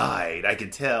 you died. I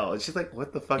can tell. And she's like,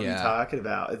 what the fuck are you talking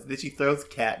about? And then she throws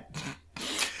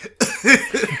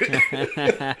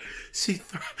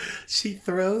she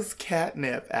throws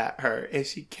catnip at her and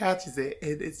she catches it.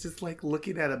 And it's just like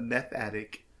looking at a meth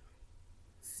addict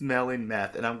smelling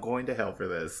meth. And I'm going to hell for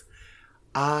this.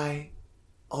 I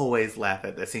always laugh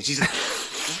at that scene. She's like,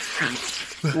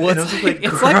 well,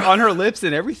 it's like on her lips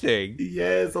and everything.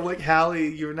 Yes, I'm like,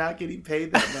 Hallie, you're not getting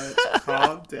paid that much.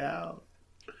 Calm down.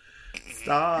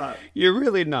 Stop. You're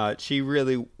really not. She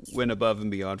really went above and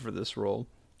beyond for this role.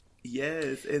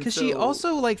 Yes, because she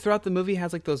also like throughout the movie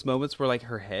has like those moments where like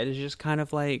her head is just kind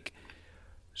of like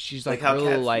she's like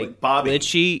real like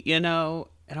glitchy, And I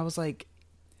was like,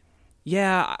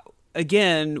 yeah,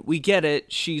 again, we get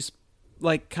it. She's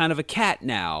like kind of a cat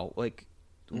now. Like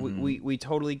we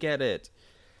totally get it.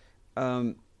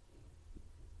 Do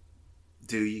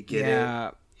you get it?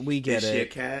 Yeah, we get it. Is she a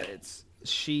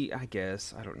cat? I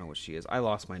guess. I don't know what she is. I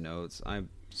lost my notes. I'm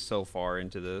so far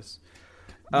into this.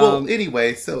 Well,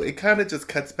 anyway, so it kind of just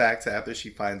cuts back to after she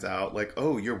finds out, like,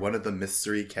 oh, you're one of the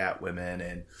mystery cat women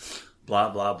and blah,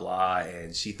 blah, blah.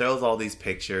 And she throws all these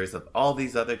pictures of all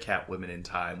these other cat women in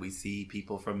time. We see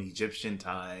people from Egyptian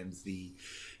times, the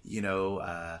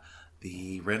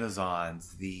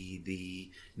Renaissance,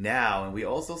 the now, and we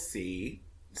also see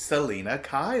Selena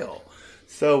Kyle.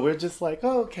 So we're just like,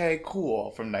 oh, okay,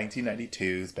 cool. From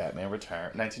 1992's Batman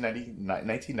Return,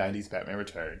 1990's Batman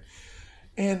Return.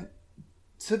 And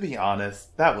to be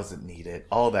honest, that wasn't needed.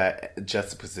 All that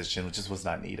juxtaposition just was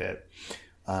not needed.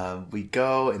 We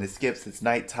go and it skips. It's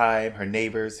nighttime. Her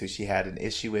neighbors, who she had an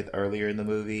issue with earlier in the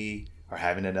movie, are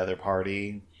having another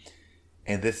party.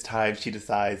 And this time she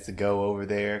decides to go over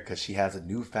there because she has a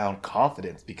newfound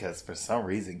confidence because for some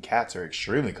reason cats are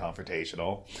extremely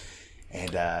confrontational.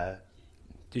 And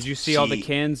did you see all the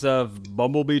cans of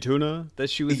bumblebee tuna that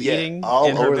she was eating all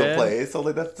in her over bed? the place? So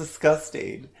like, that's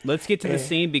disgusting. Let's get to the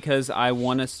scene because I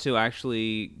want us to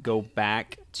actually go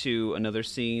back to another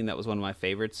scene that was one of my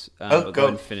favorites. Go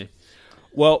and finish.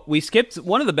 Well, we skipped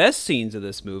one of the best scenes of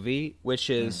this movie, which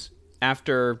is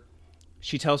after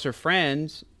she tells her friend,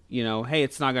 hey,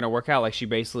 it's not going to work out. Like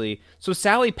so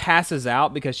Sally passes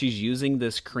out because she's using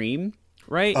this cream.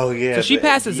 Right? Oh, yeah. So she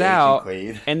passes out,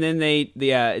 and then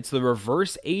it's the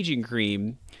reverse aging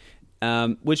cream,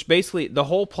 which basically, the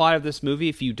whole plot of this movie,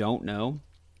 if you don't know,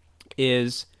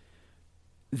 is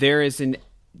there's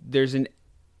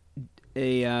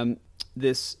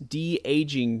this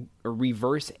de-aging or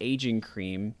reverse aging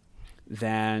cream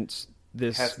that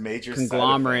this has major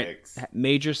conglomerate, side effects.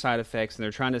 major side effects, and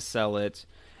they're trying to sell it,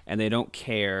 and they don't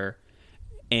care,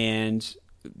 and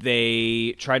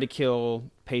they try to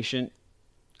kill patients.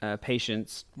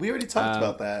 We already talked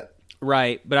about that.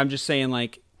 Right, but I'm just saying,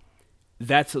 like,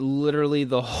 that's literally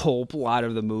the whole plot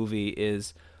of the movie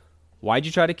is, why'd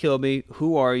you try to kill me?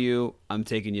 Who are you? I'm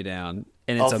taking you down.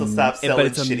 And it's Also, stop selling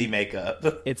shitty makeup.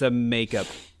 It's a makeup.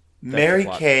 Mary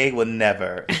Kay would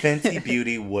never. Fenty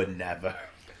Beauty would never.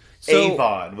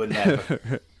 Avon would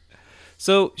never.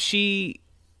 So she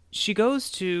goes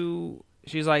to,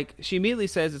 she's like, she immediately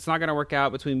says it's not going to work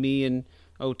out between me and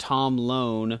Tom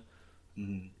Lone.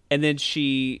 Mm-hmm. And then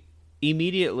she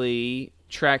immediately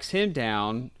tracks him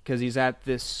down because he's at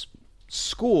this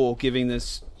school giving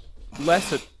this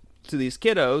lesson to these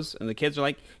kiddos, and the kids are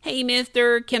like, "Hey,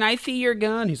 mister, can I see your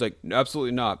gun?" He's like,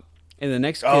 "Absolutely not." And the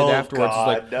next kid afterwards is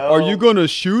like, "Are you going to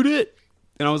shoot it?"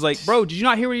 And I was like, "Bro, did you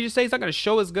not hear what he just said? He's not going to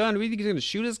show his gun. Do you think he's going to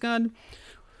shoot his gun?"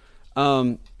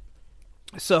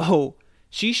 So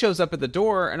she shows up at the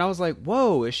door, and I was like,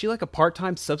 "Whoa, is she like a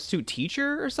part-time substitute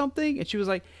teacher or something?" And she was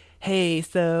like, "Hey,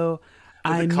 so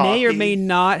I may or may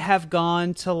not have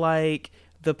gone to like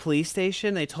the police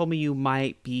station. They told me you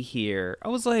might be here." I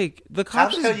was like, the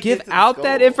cops just give out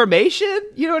that information?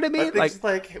 You know what I mean? Like,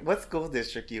 what school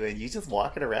district you in? You just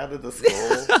walking around in the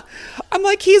school? I'm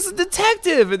like, he's a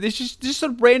detective, and it's just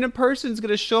some random person's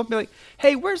gonna show up and be like,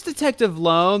 "Hey, where's Detective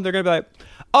Lone?" They're gonna be like,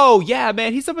 "Oh yeah,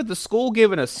 man, he's up at the school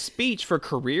giving a speech for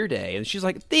career day." And she's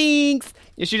like, "Thanks,"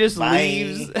 and she just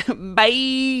leaves.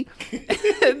 Bye.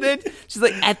 And then she's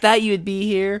like, "I thought you would be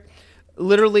here."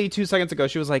 Literally 2 seconds ago,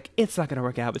 she was like, "It's not going to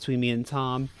work out between me and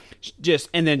Tom."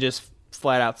 And then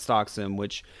flat out stalks him,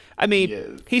 which, I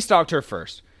mean, he stalked her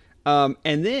first. And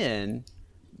then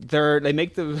they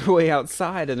make the way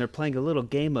outside, and they're playing a little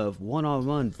game of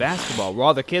one-on-one basketball, where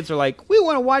all the kids are like, "We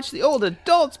want to watch the old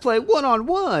adults play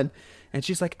one-on-one." And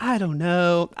she's like, "I don't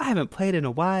know. I haven't played in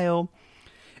a while."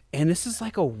 And this is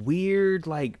like a weird,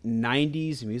 like,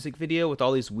 90s music video with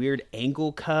all these weird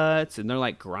angle cuts, and they're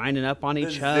like grinding up on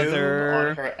each other. Zoom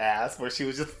on her ass where she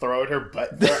was just throwing her butt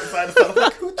side to side. I was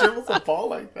like, who dribbles a ball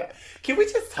like that? Can we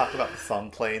just talk about the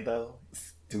song playing, though?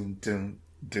 Doom, doom,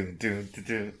 doom, doom,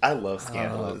 doom. I love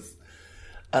Scandalous.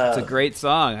 It's a great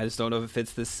song. I just don't know if it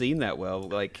fits this scene that well.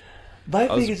 Like, my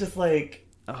thing is just like,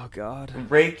 oh God,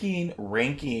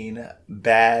 ranking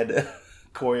bad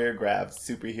choreographed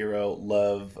superhero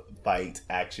love fight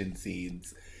action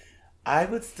scenes. I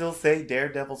would still say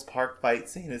Daredevil's park fight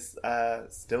scene is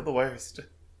still the worst.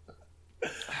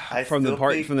 From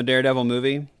the Daredevil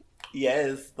movie?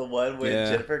 Yes, the one with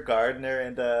Jennifer Gardner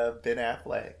and Ben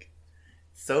Affleck.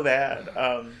 So bad.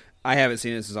 I haven't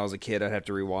seen it since I was a kid. I'd have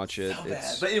to rewatch it. So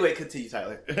bad. But anyway, continue,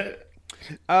 Tyler.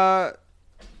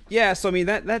 Yeah, so I mean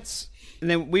that's, and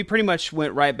then we pretty much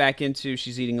went right back into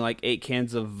she's eating like 8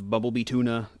 cans of Bumblebee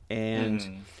tuna,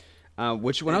 and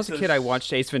which when I was a kid I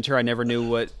watched Ace Ventura. I never knew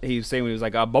what he was saying when he was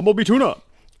like Bumblebee tuna.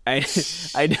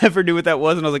 I never knew what that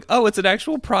was, and I was like, oh, it's an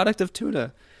actual product of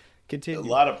tuna. Continue. A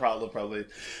lot of probably.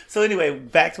 So anyway,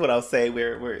 back to what I was saying,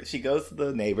 where she goes to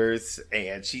the neighbors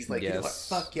and she's like, you know what,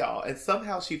 fuck y'all, and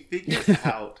somehow she figures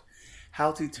out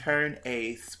how to turn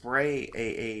a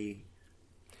spray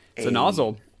it's a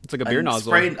nozzle. It's like a beer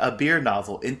nozzle. Spraying a beer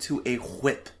nozzle into a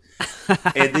whip.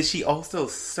 And then she also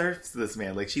surfs this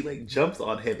man. Like, she like jumps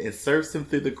on him and surfs him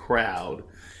through the crowd.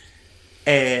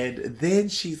 And then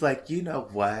she's like, you know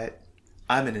what?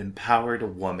 I'm an empowered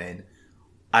woman.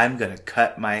 I'm going to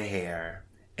cut my hair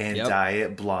and dye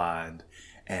it blonde.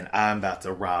 And I'm about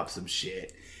to rob some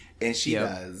shit. And she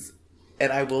does.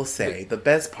 And I will say, the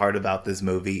best part about this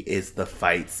movie is the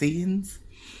fight scenes.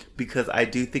 Because I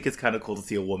do think it's kind of cool to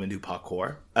see a woman do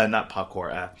capoeira. I thought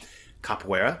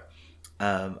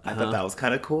that was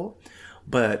kind of cool.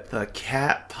 But the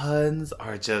cat puns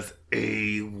are just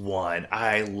A1.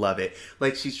 I love it.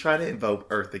 Like, she's trying to invoke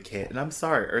Eartha Kitt. And I'm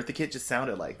sorry, Eartha Kitt just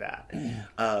sounded like that.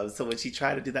 So when she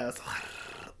tried to do that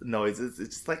noises,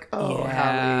 it's just like, oh,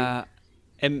 yeah.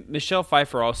 And Michelle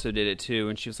Pfeiffer also did it too,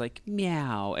 and she was like,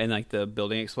 meow, and like the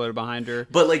building exploded behind her.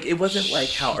 But like, it wasn't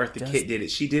like how Eartha Kitt did it.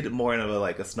 She did it more in a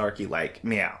snarky, like,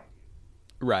 meow.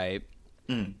 Right.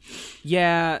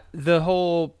 Yeah,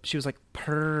 she was like,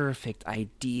 perfect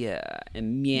idea,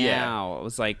 and meow.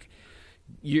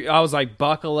 Yeah. I was like,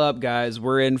 buckle up, guys.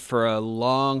 We're in for a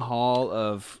long haul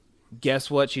of, guess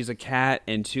what? She's a cat,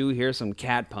 and 2, here's some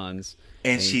cat puns.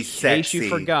 And she's sexy. In case you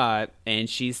forgot, and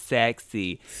she's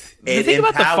sexy. And the thing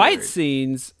empowered. About the fight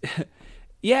scenes,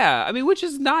 yeah, I mean, which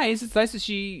is nice. It's nice that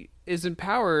she is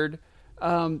empowered,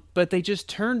 but they just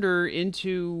turned her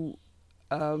into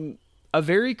a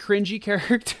very cringy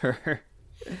character.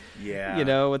 Yeah. You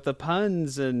know, with the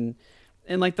puns, and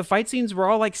And like the fight scenes were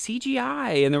all like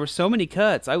CGI, and there were so many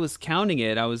cuts. I was counting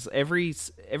it. I was every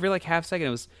like half second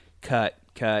it was cut,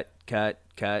 cut, cut,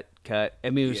 cut, cut. I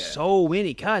mean, it was so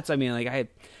many cuts. I mean, like I had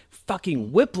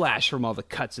fucking whiplash from all the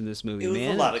cuts in this movie, man. It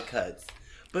was a lot of cuts.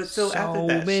 But so after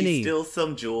that, she steals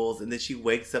some jewels, and then she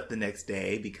wakes up the next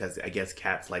day because I guess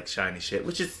Kat's like shiny shit,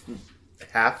 which is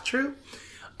half true.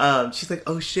 She's like,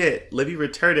 oh shit, let me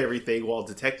return everything while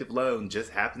Detective Lone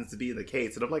just happens to be in the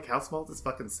case. And I'm like, how small is this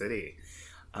fucking city?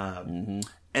 And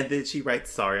then she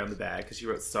writes sorry on the bag because she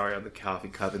wrote sorry on the coffee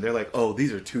cup. And they're like, oh,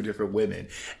 these are two different women.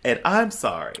 And I'm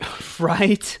sorry.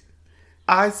 Right?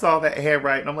 I saw that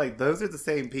handwriting. I'm like, those are the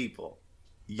same people.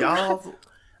 Y'all,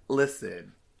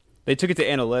 listen. They took it to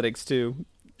analytics too.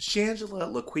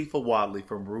 Shangela Laquifa Wadley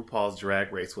from RuPaul's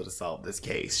Drag Race would have solved this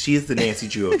case. She is the Nancy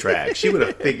Drew of drag. She would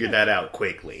have figured that out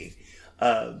quickly.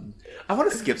 I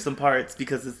want to skip some parts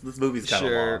because this movie's kind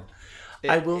of long.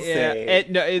 I will say...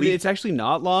 it's actually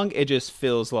not long. It just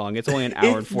feels long. It's only an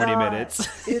hour and 40 minutes.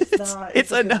 It's not.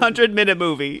 It's a 100-minute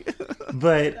movie.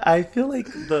 But I feel like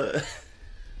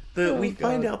we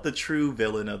find out the true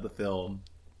villain of the film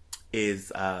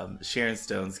is Sharon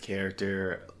Stone's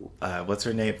character. What's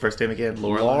her name? First name again?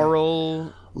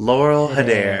 Laurel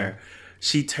Hader.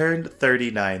 She turned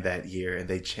 39 that year, and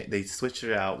they switched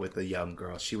her out with a young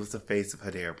girl. She was the face of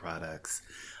Hader Products.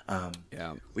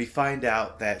 We find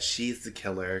out that she's the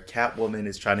killer. Catwoman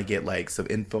is trying to get like some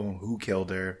info on who killed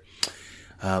her.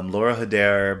 Laura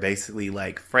Hader basically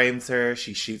like frames her.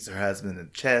 She shoots her husband in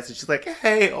the chest, and she's like,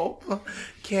 "Hey, Oprah,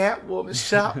 Catwoman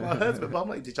shot my husband." But I'm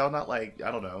like, did y'all not like, I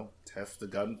don't know, test the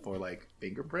gun for like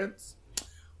fingerprints?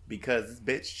 Because this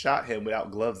bitch shot him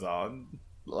without gloves on.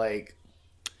 Like,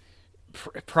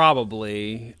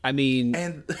 probably. I mean,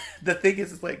 and the thing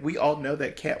is like we all know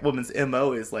that Catwoman's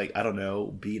MO is like, I don't know,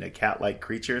 being a cat-like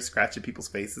creature, scratching people's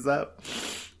faces up,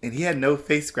 and he had no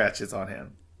face scratches on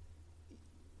him.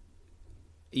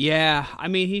 Yeah, I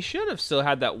mean, he should have still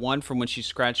had that one from when she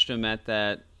scratched him at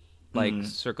that, like,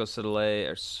 Cirque du Soleil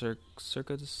or Cirque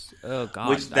du... Oh, God.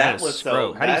 Which that was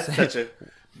so...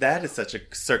 That is such a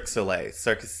Cirque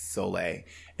du Soleil.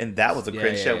 And that was a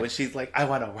great show when she's like, I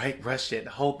want to write Russian,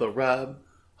 hold the rum,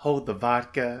 hold the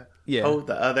vodka, hold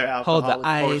the other alcoholic hold the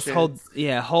ice, portions,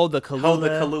 hold the Kahlua. Hold the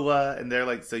Kahlua. And they're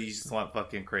like, so you just want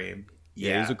fucking cream.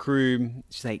 Yeah, there's a cream.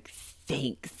 She's like,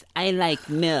 thanks. I like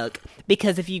milk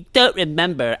because if you don't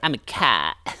remember, I'm a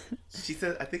cat. She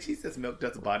said, I think she says milk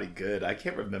does the body good. I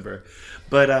can't remember,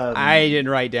 but I didn't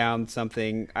write down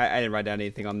something. I didn't write down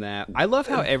anything on that. I love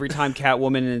how every time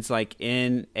Catwoman is like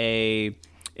in an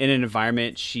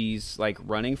environment she's like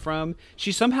running from,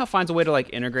 she somehow finds a way to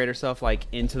like integrate herself like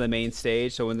into the main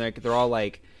stage. So when they're all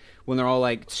like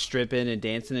stripping and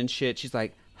dancing and shit, she's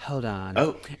like, hold on.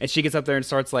 Oh. And she gets up there and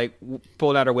starts like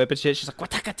pulling out her whip and shit. She's like,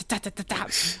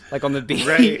 like on the beat.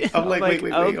 Right. I'm like, wait.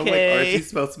 Okay. I'm like, aren't you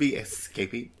supposed to be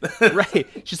escaping? Right.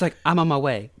 She's like, I'm on my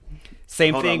way.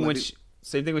 Same thing when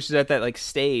she's at that like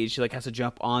stage. She like has to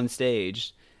jump on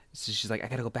stage. So she's like, I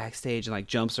gotta go backstage, and like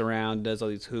jumps around, does all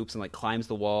these hoops, and like climbs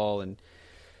the wall. And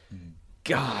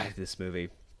God, this movie.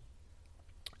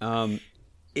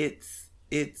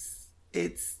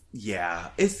 Yeah,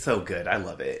 it's so good. I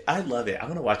love it. I'm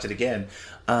gonna watch it again.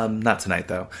 Not tonight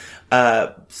though.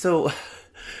 So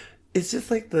it's just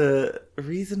like the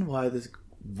reason why this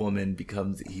woman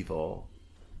becomes evil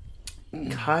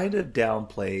kind of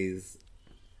downplays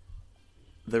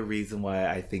the reason why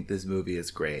I think this movie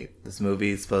is great. This movie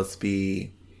is supposed to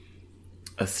be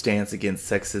a stance against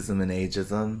sexism and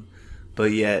ageism.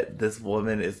 But yet, this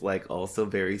woman is like also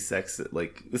very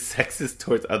sexist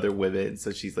towards other women.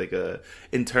 So she's like a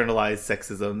internalized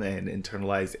sexism and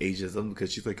internalized ageism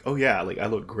because she's like, oh yeah, like I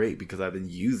look great because I've been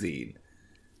using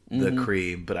the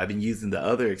cream, but I've been using the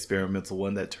other experimental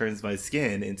one that turns my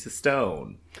skin into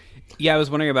stone. Yeah, I was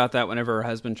wondering about that. Whenever her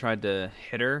husband tried to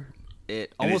hit her,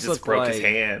 it almost looked broke like his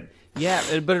hand.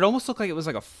 Yeah, but it almost looked like it was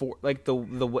like like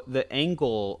the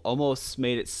angle almost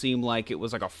made it seem like it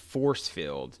was like a force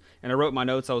field. And I wrote in my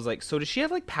notes, I was like, so does she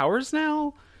have like powers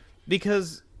now?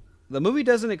 Because the movie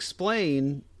doesn't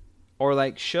explain or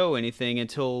like show anything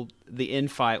until the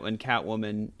end fight when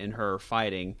Catwoman and her are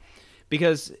fighting.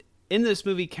 Because in this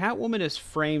movie, Catwoman is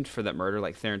framed for that murder,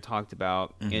 like Theron talked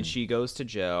about, and she goes to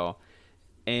jail.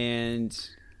 And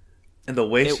the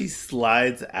way she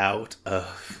slides out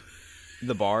of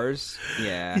the bars,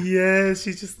 yeah. Yeah,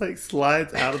 she just like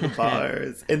slides out of the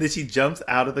bars. And then she jumps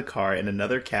out of the car in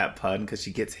another cat pun because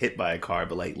she gets hit by a car,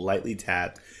 but like lightly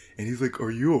tapped. And he's like,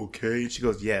 are you okay? And she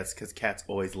goes, yes, because cats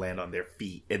always land on their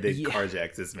feet. And then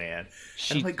carjacks this man.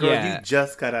 And I'm like, girl, you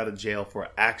just got out of jail for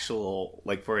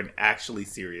an actually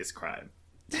serious crime.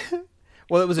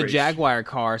 Well, it was a Jaguar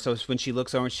car, so when she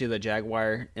looks over and she sees the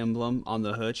Jaguar emblem on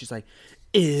the hood, she's like,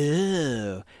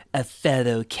 "Ew, a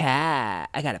fellow cat.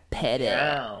 I gotta pet it."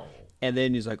 Ow. And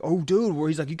then he's like, "Oh, dude," where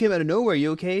he's like, "You came out of nowhere.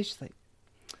 You okay?" She's like,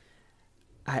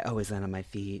 "I always land on my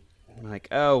feet." I'm like,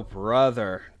 "Oh,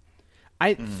 brother."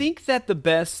 I think that the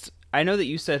best. I know that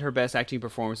you said her best acting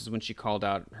performance is when she called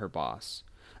out her boss.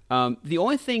 The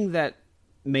only thing that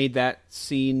made that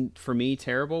scene for me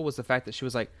terrible was the fact that she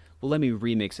was like, "Well, let me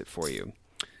remix it for you."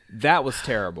 That was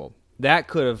terrible. That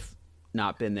could have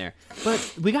not been there.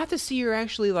 But we got to see her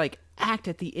actually like act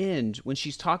at the end when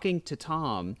she's talking to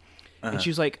Tom, and she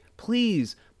was like,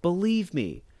 "Please believe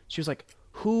me." She was like,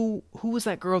 "Who was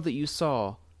that girl that you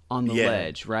saw on the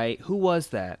ledge? Right? Who was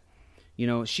that? You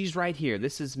know, she's right here.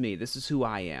 This is me. This is who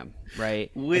I am."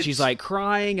 Right? And she's like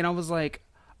crying, and I was like,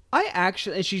 "I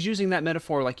actually." And she's using that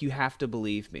metaphor like, "You have to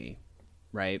believe me."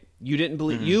 Right? You didn't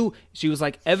believe you. She was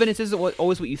like, evidence isn't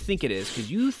always what you think it is,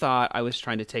 because you thought I was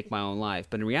trying to take my own life,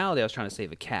 but in reality, I was trying to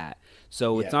save a cat.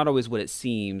 So it's not always what it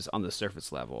seems on the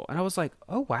surface level. And I was like,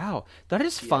 oh wow, did I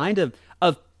just find a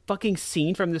fucking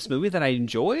scene from this movie that I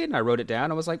enjoyed? And I wrote it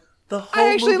down. I was like, the whole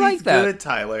I actually movie's like that. Good,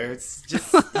 Tyler. It's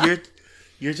just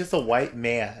you're just a white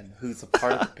man who's a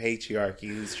part of the patriarchy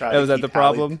who's trying. Was that the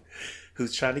problem?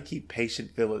 Who's trying to keep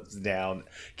Patient Phillips down.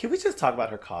 Can we just talk about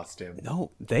her costume?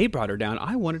 No, they brought her down.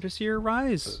 I wanted to see her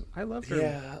rise. I love her.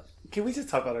 Yeah. Can we just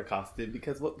talk about her costume?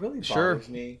 Because what really bothers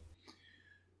me,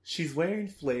 she's wearing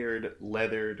flared,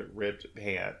 leathered, ripped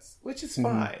pants, which is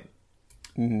fine.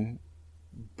 Mm-hmm.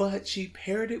 But she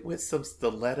paired it with some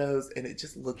stilettos, and it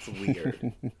just looks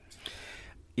weird.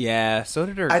 Yeah, so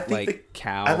did her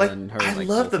cowl and her. I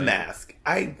love the mask.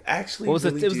 I actually it was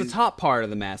the top part of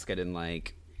the mask I didn't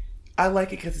like. I like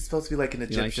it because it's supposed to be like an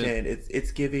Egyptian.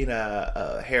 It's giving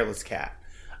a hairless cat.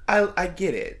 I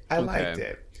get it. I liked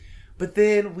it. But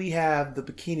then we have the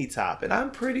bikini top, and I'm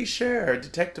pretty sure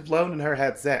Detective Lone and her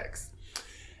had sex.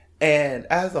 And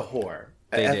as a whore,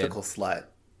 an ethical slut,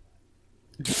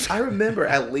 I remember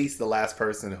at least the last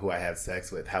person who I had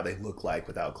sex with, how they look like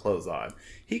without clothes on.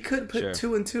 He couldn't put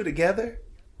two and two together.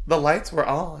 The lights were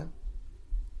on.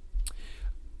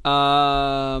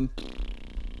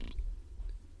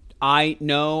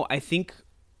 I think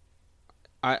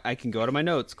I can go to my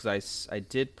notes because I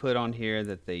did put on here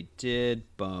that they did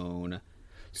bone.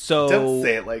 So don't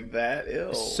say it like that.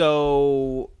 Ew.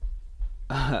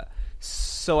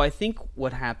 So I think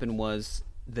what happened was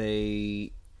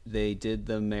they did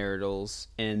the maritals,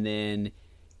 and then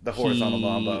the horizontal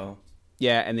mambo.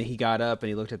 Yeah, and then he got up and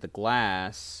he looked at the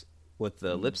glass with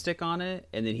the lipstick on it,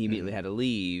 and then he immediately had to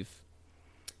leave.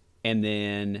 And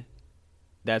then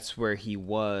that's where he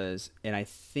was, and I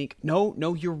think no,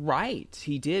 you're right.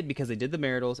 He did, because they did the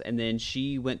maritals, and then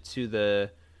she went to the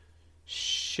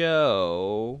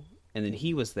show, and then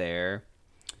he was there.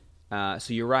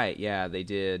 So you're right. Yeah, they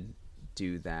did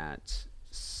do that.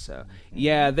 So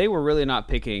yeah, they were really not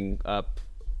picking up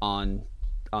on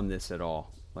this at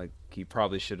all. Like, he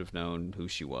probably should have known who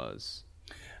she was.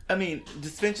 I mean,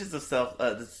 suspensions of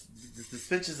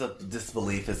suspensions of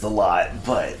disbelief is a lot,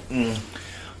 but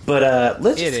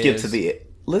let's just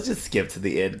skip to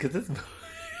the end because it's.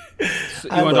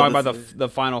 So you want to talk about the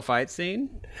final fight scene?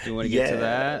 Do you want to get to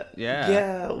that? Yeah.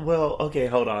 Yeah. Well, okay.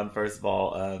 Hold on. First of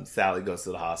all, Sally goes to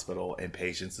the hospital, and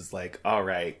Patience is like, "All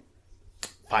right,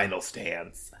 final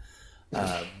stance.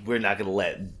 We're not going to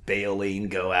let Baleen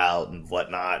go out and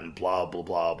whatnot, and blah blah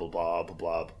blah blah blah blah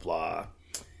blah blah."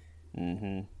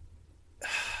 Mm-hmm.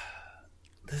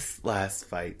 This last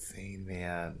fight scene,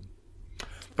 man.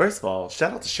 First of all,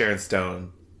 shout out to Sharon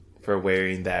Stone for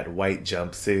wearing that white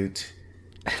jumpsuit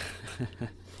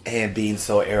and being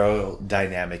so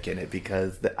aerodynamic in it,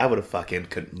 because I would have fucking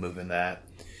couldn't move in that.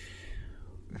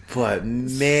 But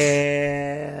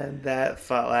man, that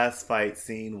last fight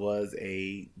scene was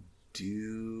a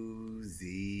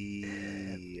doozy.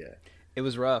 It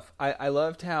was rough. I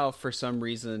loved how, for some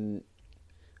reason,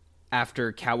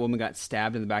 after Catwoman got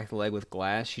stabbed in the back of the leg with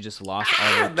glass, she just lost all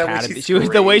her cat.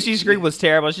 The way she screamed was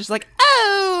terrible. She's just like,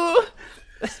 "Oh!"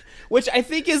 Which I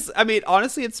think is, I mean,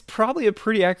 honestly, it's probably a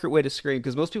pretty accurate way to scream,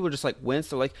 because most people just like wince.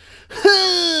 They're like,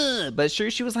 "Huh!" But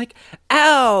sure, she was like,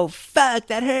 "Ow, fuck,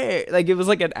 that hurt." Like, it was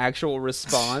like an actual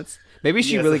response. Maybe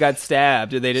she really got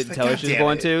stabbed and they didn't tell her she was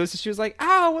going to. So she was like,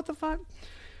 "Ow, what the fuck?"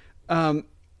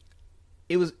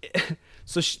 It was.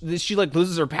 So she like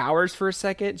loses her powers for a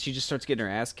second. She just starts getting her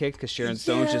ass kicked because Sharon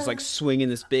Stone's just like swinging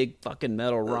this big fucking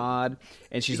metal rod,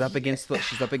 and she's up against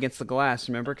the glass.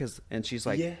 Remember? And she's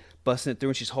like busting it through,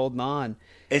 and she's holding on,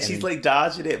 and she's like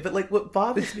dodging it. But like, what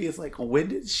bothers me is like, when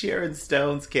did Sharon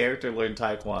Stone's character learn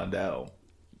Taekwondo?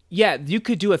 Yeah, you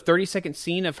could do a 30-second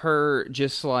scene of her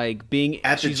just like being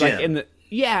At the she's gym. like in the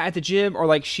at the gym, or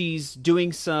like she's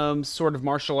doing some sort of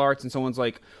martial arts, and someone's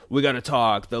like, "We gotta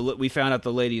talk. We found out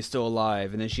the lady is still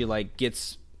alive," and then she like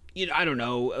gets, I don't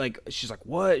know, like she's like,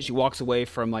 "What?" She walks away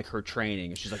from like her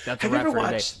training, and she's like, "That's a Have you wrap ever for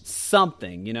today." watched-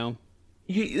 Something,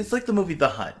 It's like the movie The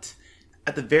Hunt.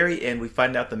 At the very end, we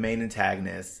find out the main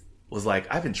antagonist was like,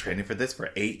 I've been training for this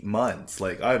for 8 months.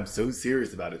 Like, I'm so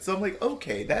serious about it. So I'm like,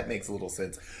 okay, that makes a little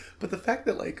sense. But the fact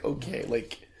that, like, okay,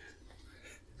 like,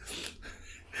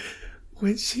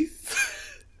 when she's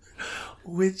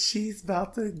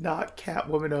about to knock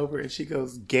Catwoman over and she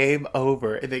goes, game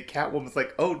over. And then Catwoman's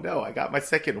like, oh no, I got my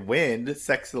second wind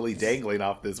sexily dangling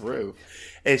off this roof.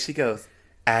 And she goes,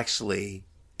 actually,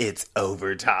 it's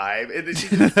overtime. And then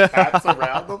she just cats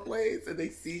around the place and they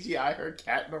CGI her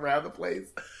catting around the place.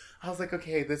 I was like,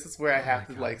 okay, this is where I have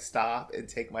to like stop and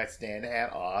take my stand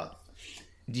hat off.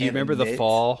 Do you remember the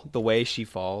fall, the way she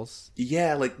falls?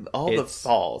 Yeah, like all the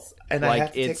falls. And like I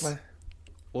have to take my...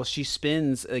 Well, she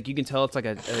spins, like you can tell it's like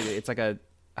a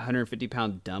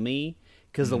 150-pound dummy,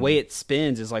 because the way it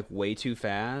spins is like way too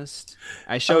fast.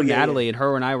 I showed Natalie, and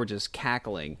her and I were just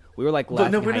cackling. We were like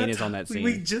laughing hyenas on that scene.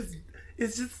 It's just.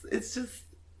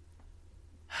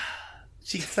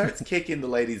 She starts kicking the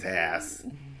lady's ass,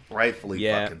 rightfully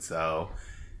fucking so.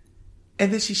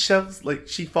 And then she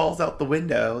she falls out the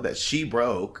window that she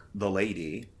broke, the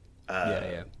lady.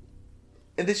 And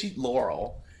then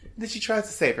Laurel. And then she tries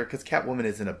to save her because Catwoman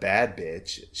isn't a bad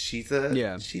bitch. She's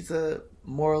a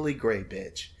morally gray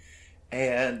bitch.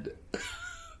 And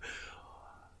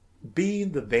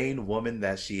being the vain woman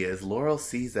that she is, Laurel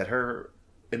sees that her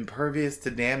impervious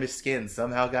to damaged skin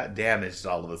somehow got damaged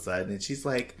all of a sudden, and she's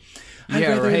like,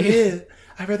 I'd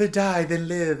rather die than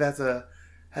live as a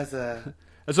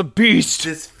beast,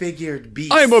 disfigured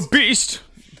beast. I'm a beast.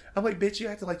 I'm like, bitch, you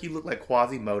acting like you look like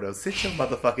Quasimodo. Sit your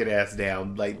motherfucking ass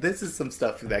down. Like, this is some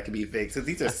stuff that can be fixed, because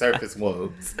these are surface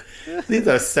wounds. These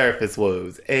are surface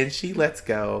wounds. And she lets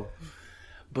go.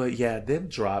 But yeah, them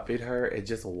dropping her and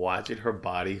just watching her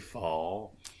body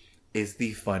fall is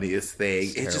the funniest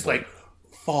thing. It's just like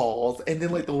falls, and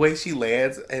then like the way she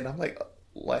lands, and I'm like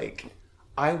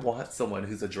I want someone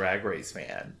who's a Drag Race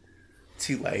fan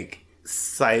to like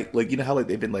cite, like, you know how like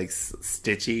they've been like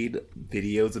stitching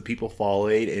videos of people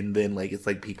falling, and then like it's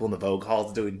like people in the Vogue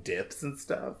halls doing dips and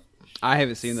stuff. I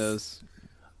haven't seen those.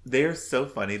 They're so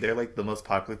funny. They're like the most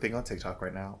popular thing on TikTok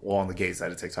right now. Well, on the gay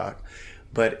side of TikTok.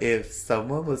 But if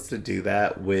someone was to do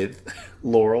that with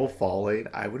Laurel falling,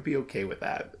 I would be okay with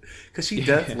that. Because she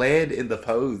does land in the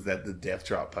pose, that the death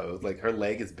drop pose. Like, her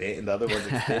leg is bent and the other one's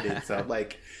extended. So I'm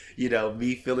like,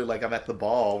 me feeling like I'm at the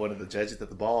ball, one of the judges at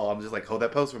the ball, I'm just like, hold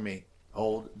that pose for me.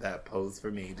 Hold that pose for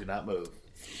me. Do not move.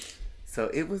 So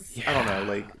it was, I don't know,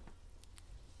 like,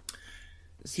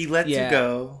 he lets you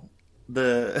go.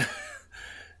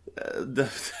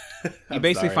 He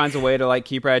basically finds a way to like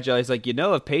keep her at jail. He's like,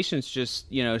 if patients just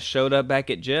showed up back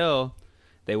at jail,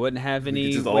 they wouldn't have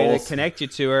any way to connect you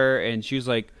to her. And she was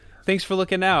like, thanks for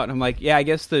looking out. And I'm like, yeah, I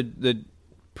guess the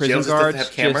prison guards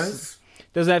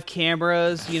doesn't have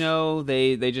cameras.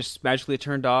 They just magically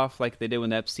turned off like they did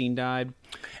when Epstein died.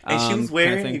 And she was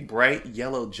wearing a bright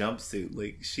yellow jumpsuit.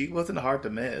 Like, she wasn't hard to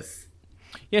miss.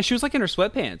 Yeah, she was like in her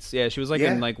sweatpants. Yeah, she was like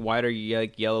in like whiter,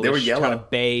 like yellowish, they were yellow, kind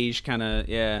of beige, kind of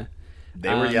They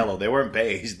were yellow. They weren't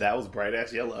beige. That was bright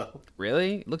ass yellow.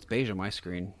 Really? It looked beige on my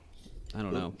screen. I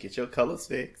don't know. Get your colors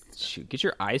fixed. Shoot, get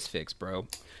your eyes fixed, bro.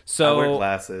 So I wear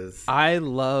glasses. I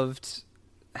loved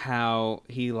how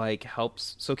he like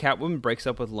helps. So Catwoman breaks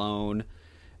up with Lone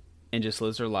and just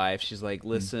lives her life. She's like,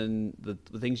 listen, the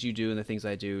things you do and the things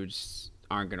I do just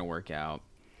aren't gonna work out.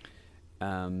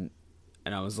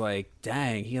 And I was like,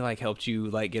 dang, he like helped you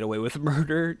like get away with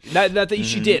murder. Not that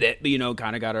she did it, but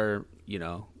kind of got her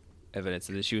evidence.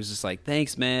 And then she was just like,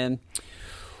 thanks, man.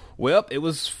 Well, it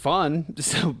was fun.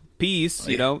 So peace.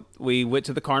 We went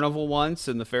to the carnival once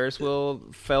and the Ferris wheel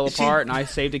fell apart and I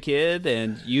saved a kid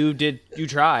and you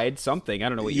tried something. I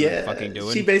don't know what you were fucking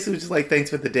doing. She basically was just like,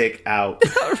 thanks for the dick, out.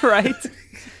 Right.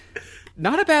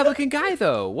 Not a bad looking guy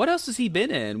though. What else has he been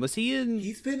in?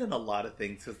 He's been in a lot of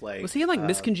things. Was he in like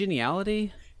Miss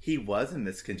Congeniality? He was in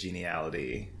Miss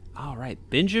Congeniality. All right.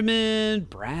 Benjamin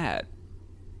Bratt.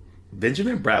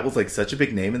 Benjamin Bratt was like such a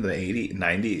big name in the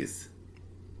 90s.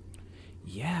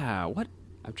 Yeah, what?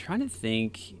 I'm trying to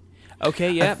think.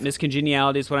 Okay, yeah, Miss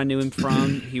Congeniality is what I knew him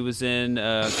from. He was in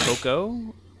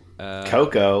Coco.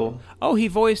 Coco. Oh, he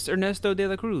voiced Ernesto de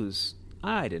la Cruz.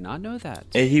 I did not know that.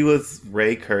 And he was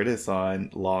Ray Curtis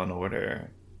on Law and Order.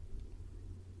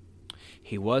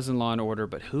 He was in Law and Order,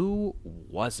 but who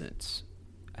wasn't?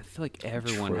 I feel like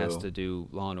everyone has to do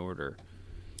Law and Order.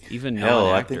 even Hell,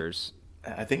 non-actors.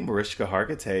 I think Mariska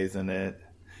Hargitay's in it.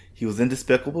 He was in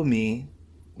Despicable Me,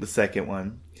 the second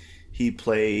one. He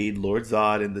played Lord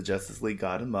Zod in the Justice League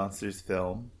God and Monsters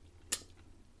film.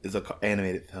 It's an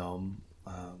animated film.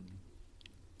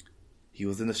 He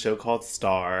was in the show called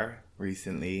Star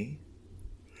recently.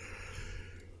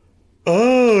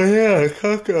 Oh yeah,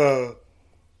 Coco.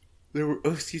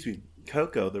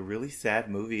 Coco, the really sad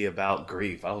movie about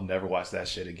grief. I'll never watch that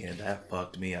shit again. That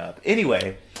fucked me up.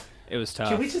 Anyway, It was tough.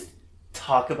 can we just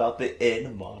talk about the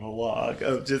end monologue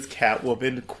of just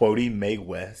Catwoman quoting Mae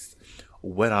West?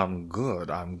 When I'm good,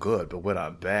 but when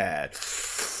I'm bad,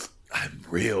 I'm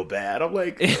real bad. I'm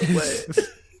like, what?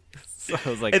 So I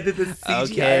was like, And then the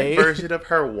CGI version of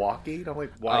her walking. I'm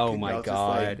like, why couldn't y'all just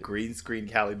like green screen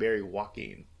Halle Berry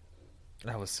walking?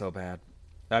 That was so bad.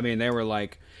 I mean, they were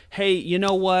like, hey, you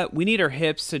know what? We need our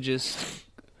hips to just...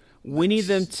 We need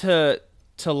them to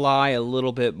lie a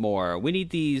little bit more. We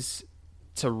need these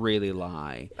to really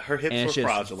lie. Her hips were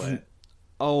fraudulent.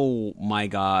 Oh, my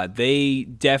God. They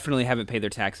definitely haven't paid their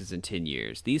taxes in 10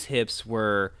 years. These hips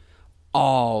were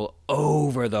all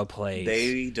over the place.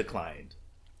 They declined.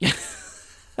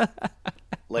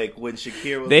 Like when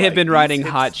Shakira was They like, had been writing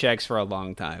hips... hot checks for a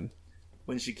long time.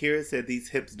 When Shakira said these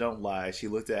hips don't lie, she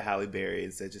looked at Halle Berry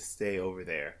and said, just stay over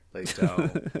there. Like,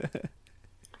 don't.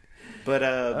 But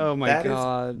oh my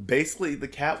God. Is basically the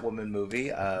Catwoman movie.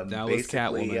 That was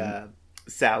basically, Catwoman.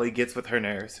 Sally gets with her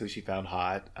nurse, who she found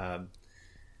hot.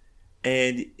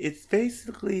 And it's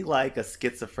basically like a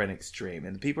schizophrenic dream.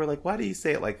 And people are like, why do you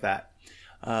say it like that?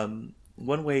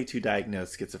 One way to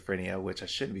diagnose schizophrenia, which I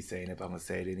shouldn't be saying it, but I'm going to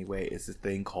say it anyway, is this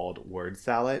thing called word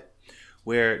salad,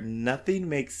 where nothing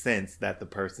makes sense that the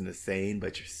person is saying,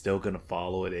 but you're still going to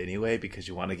follow it anyway because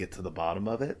you want to get to the bottom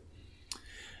of it.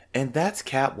 And that's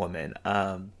Catwoman.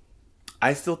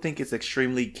 I still think it's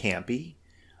extremely campy.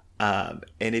 And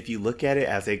if you look at it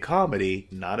as a comedy,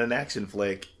 not an action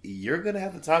flick, you're going to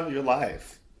have the time of your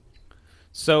life.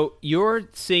 So you're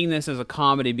seeing this as a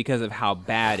comedy because of how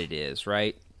bad it is,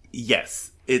 right?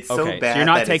 Yes. It's so bad so you're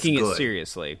not that taking it's it good.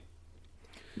 seriously.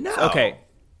 No. Okay.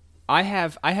 I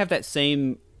have that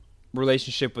same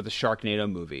relationship with the Sharknado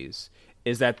movies,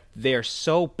 is that they're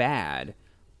so bad,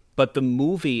 but the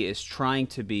movie is trying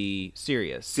to be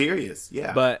serious. Serious,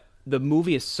 yeah. But the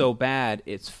movie is so bad,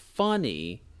 it's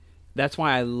funny. That's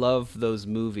why I love those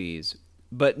movies.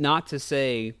 But not to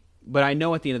say, but I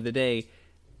know at the end of the day,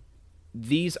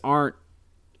 these aren't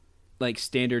like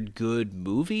standard good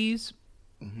movies,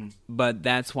 but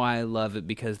that's why I love it,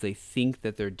 because they think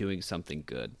that they're doing something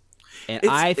good. And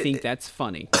I think that's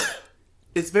funny.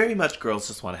 It's very much girls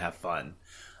just want to have fun.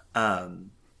 Yeah.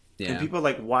 And people are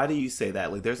like, why do you say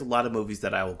that? Like, there's a lot of movies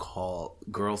that I will call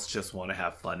girls just want to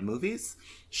have fun movies.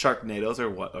 Sharknadoes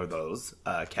are those.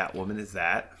 Catwoman is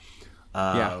that.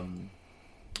 Yeah.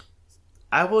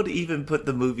 I would even put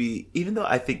the movie, even though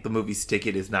I think the movie Stick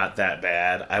It is not that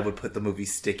bad, I would put the movie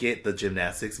Stick It, the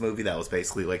gymnastics movie that was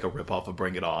basically like a ripoff of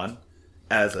Bring It On,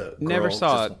 as a girl. Never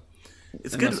saw it.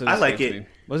 It's good. I like it.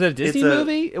 Was it a Disney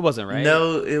movie? It wasn't, right?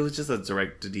 No, it was just a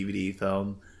direct-to-DVD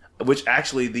film. Which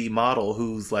actually, the model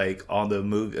who's like on the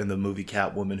movie in the movie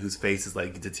Catwoman, whose face is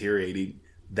like deteriorating,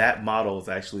 that model is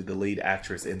actually the lead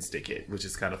actress in Stick It, which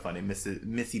is kind of funny.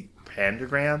 Missy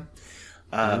Pandergram.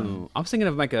 I was thinking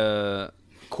of like a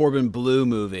Corbin Blue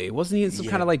movie. Wasn't he in some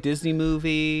kind of like Disney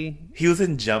movie? He was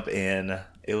in Jump In.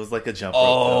 It was like a jump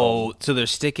rope film. So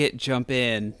there's Stick It, Jump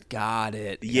In. Got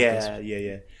it.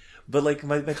 Yeah. But like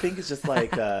my thing is just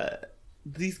like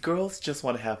these girls just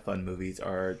want to have fun movies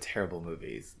are terrible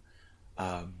movies.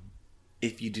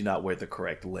 If you do not wear the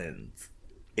correct lens.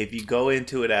 If you go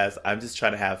into it as I'm just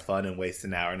trying to have fun and waste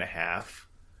an hour and a half,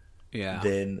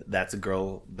 then that's a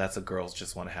girls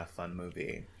just want to have fun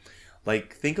movie.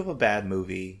 Like, think of a bad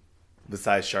movie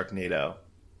besides Sharknado.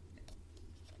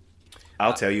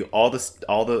 I'll tell you all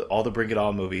the Bring It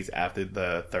On movies after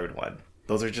the third one.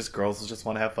 Those are just girls who just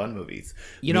want to have fun movies.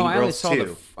 You know, I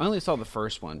only saw the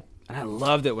first one, and I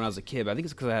loved it when I was a kid. But I think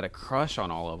it's because I had a crush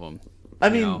on all of them. I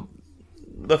mean,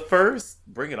 the first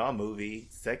Bring It On movie,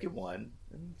 second one,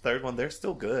 and third one, they're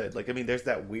still good. Like, I mean, there's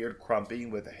that weird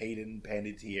crumping with Hayden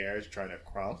Panettiere trying to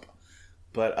crump.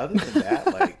 But other than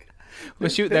that, like...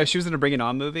 she was in a Bring It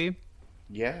On movie?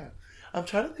 Yeah. I'm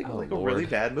trying to think of, like, a really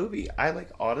bad movie. I, like,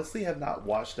 honestly have not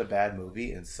watched a bad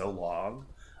movie in so long.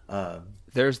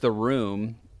 There's The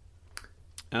Room.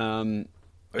 Are you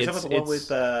talking about the one with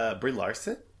Brie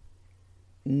Larson?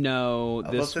 No,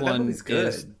 this one that movie's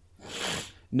good.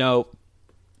 No,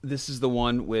 this is the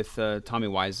one with Tommy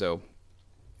Wiseau.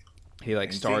 He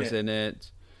like stars in it.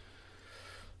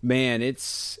 Man,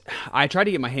 I tried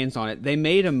to get my hands on it. They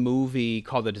made a movie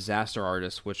called The Disaster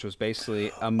Artist, which was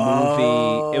basically a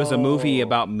movie. It was a movie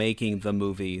about making the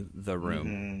movie The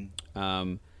Room.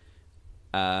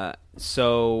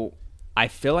 So I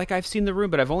feel like I've seen The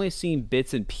Room, but I've only seen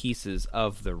bits and pieces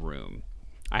of The Room.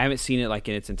 I haven't seen it like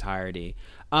in its entirety.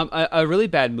 A really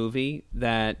bad movie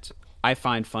that I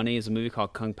find funny is a movie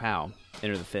called Kung Pao,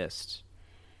 Enter the Fist.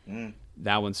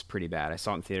 That one's pretty bad. I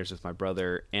saw it in theaters with my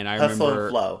brother, and I Hustle remember...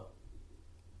 and Flow.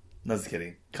 No, just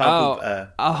kidding.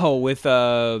 With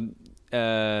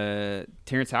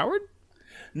Terrence Howard?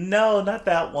 No, not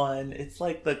that one. It's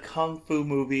like the kung fu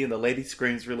movie, and the lady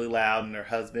screams really loud, and her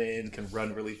husband can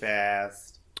run really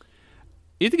fast.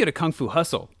 You have to get a Kung Fu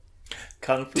Hustle.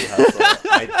 Kung Fu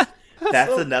Hustle.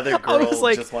 That's another girl.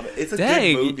 Like, it's a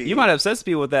good movie. You might obsess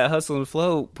me with that Hustle and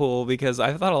Flow pool because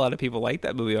I thought a lot of people liked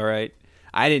that movie. All right,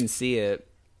 I didn't see it.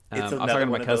 I was talking to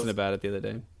my cousin about it the other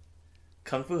day.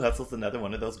 Kung Fu Hustle's another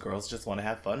one of those girls just want to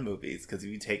have fun movies because if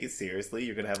you take it seriously,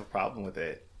 you're gonna have a problem with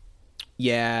it.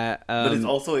 Yeah, but it's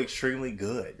also extremely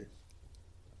good.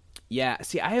 Yeah,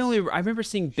 see, I remember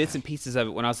seeing bits and pieces of it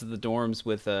when I was at the dorms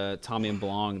with Tommy and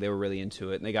Blong. They were really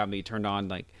into it, and they got me turned on.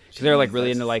 Like, cause they were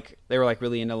really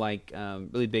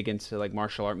big into like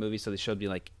martial art movies. So they showed me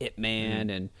like Ip Man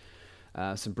and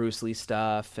some Bruce Lee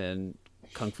stuff, and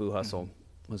Kung Fu Hustle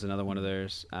was another one of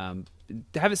theirs.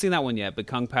 Haven't seen that one yet, but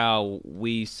Kung Pao,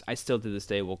 I still to this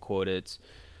day will quote it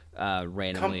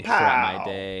randomly throughout my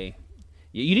day.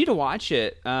 You need to watch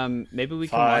it. Maybe we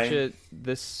can watch it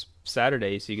this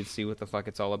Saturday so you can see what the fuck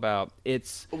it's all about.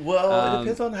 It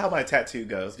depends on how my tattoo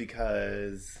goes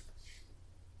because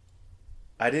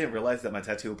I didn't realize that my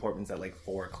tattoo appointment's at like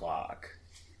 4:00.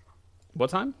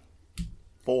 What time?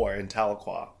 4 in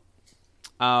Tahlequah.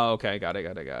 Oh, okay, got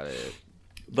it.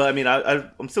 But I mean,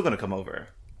 I'm still gonna come over.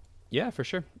 Yeah, for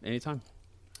sure, anytime.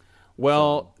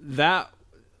 Well, that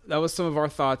was some of our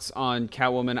thoughts on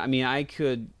Catwoman. I mean, I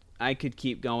could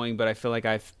keep going, but I feel like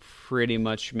I've pretty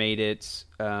much made it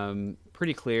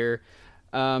pretty clear.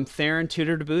 Theron,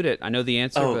 tutor to boot it. I know the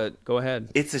answer, but go ahead.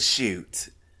 It's a shoot.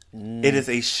 It is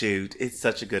a shoot. It's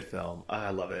such a good film.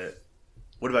 I love it.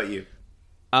 What about you?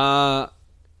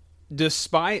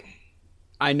 Despite,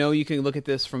 I know you can look at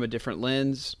this from a different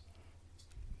lens,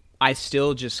 I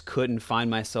still just couldn't find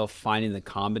myself finding the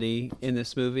comedy in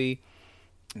this movie.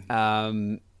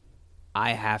 I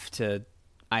have to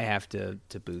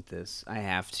boot this. I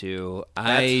have to.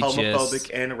 That's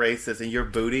homophobic and racist, and you're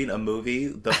booting a movie,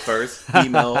 the first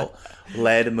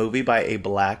female-led movie by a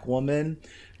black woman.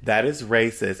 That is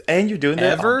racist, and you're doing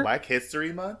that on Black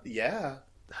History Month. Yeah,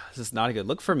 this is not a good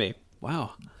look for me.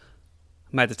 Wow, I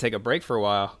might have to take a break for a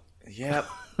while. Yep,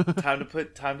 time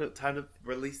to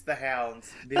release the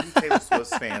hounds. Maybe Taylor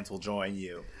Swift's fans will join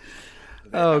you.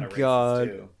 Oh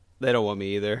God, they don't want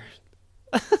me either.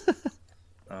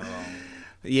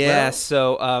 Yeah, well,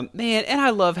 so man, and I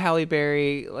love Halle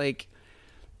Berry. Like,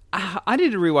 I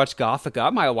need to rewatch Gothica. I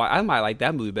might like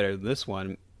that movie better than this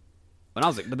one. When I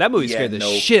was like, but that movie scared the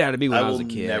shit out of me when I was a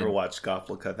kid. I will never watch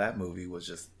Gothica. That movie was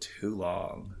just too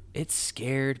long. It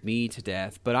scared me to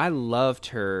death. But I loved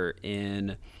her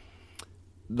in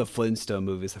the Flintstone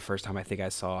movies. The first time I think I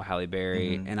saw Halle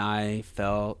Berry, and I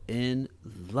fell in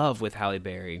love with Halle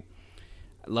Berry.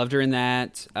 I loved her in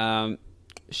that.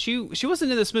 She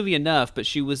wasn't in this movie enough, but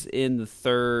she was in the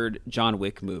third John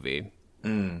Wick movie.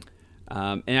 And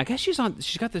I guess she's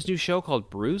got this new show called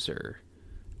Bruiser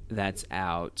that's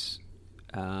out.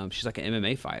 She's like an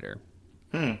MMA fighter.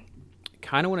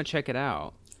 Kind of want to check it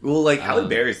out. Well, like Halle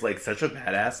Berry's like such a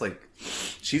badass. Like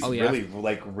she's really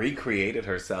like recreated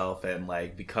herself and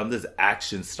like become this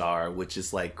action star, which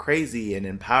is like crazy and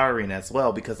empowering as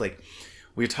well. Because like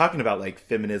we're talking about like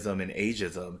feminism and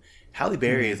ageism. Halle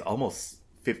Berry is almost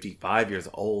 55 years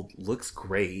old, looks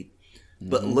great,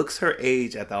 but looks her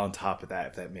age on top of that,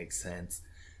 if that makes sense.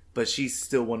 But she's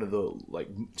still one of the, like,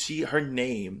 her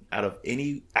name out of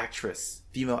any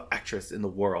female actress in the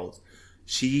world,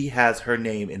 she has her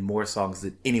name in more songs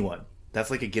than anyone.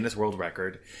 That's like a Guinness World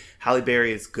Record. Halle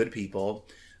Berry is good people.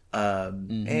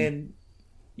 And,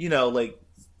 you know, like,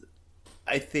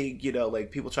 I think, you know,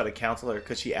 like, people try to counsel her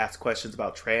because she asked questions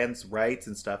about trans rights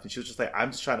and stuff, and she was just like,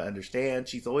 I'm just trying to understand.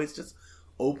 She's always just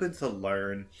open to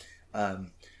learn.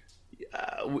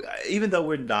 Even though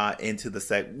we're not into the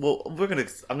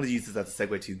I'm gonna use this as a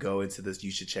segue to go into this.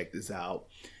 You should check this out.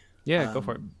 Yeah, go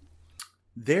for it.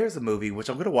 There's a movie which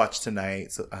I'm gonna watch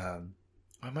tonight. So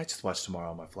I might just watch tomorrow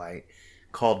on my flight.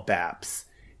 Called BAPS.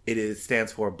 It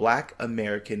stands for Black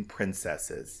American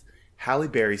Princesses. Halle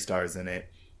Berry stars in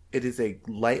it. It is a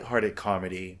lighthearted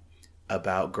comedy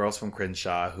about girls from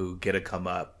Crenshaw who get a come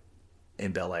up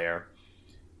in Bel Air.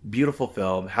 Beautiful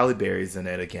film. Halle Berry's in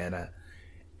it again.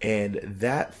 And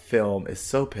that film is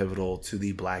so pivotal to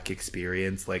the Black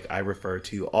experience. Like, I refer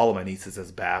to all of my nieces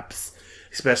as BAPs,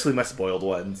 especially my spoiled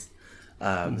ones,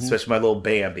 especially my little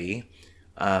Bambi.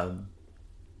 And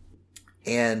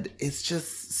it's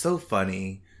just so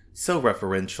funny, so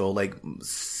referential. Like,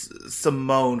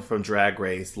 Simone from Drag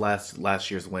Race, last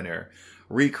year's winner,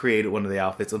 recreated one of the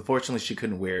outfits. Unfortunately, she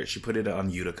couldn't wear it. She put it on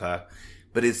Utica,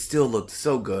 but it still looked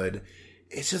so good.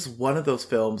 It's just one of those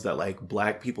films that, like,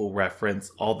 Black people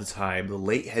reference all the time. The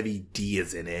late Heavy D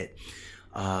is in it.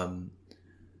 And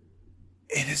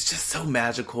it's just so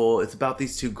magical. It's about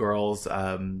these two girls.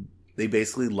 They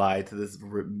basically lied to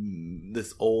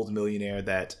this old millionaire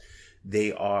that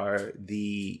they are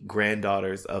the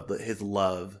granddaughters of his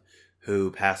love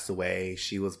who passed away.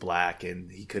 She was Black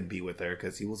and he couldn't be with her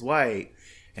because he was white.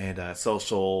 And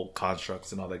social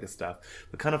constructs and all that good stuff.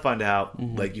 But kind of find out,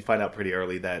 like, you find out pretty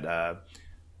early that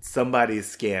somebody is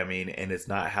scamming, and it's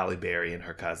not Halle Berry and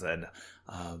her cousin.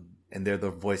 And they're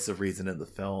the voice of reason in the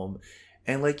film.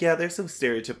 And, like, yeah, there's some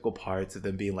stereotypical parts of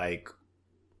them being, like,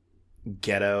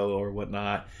 ghetto or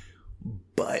whatnot.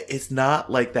 But it's not,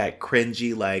 like, that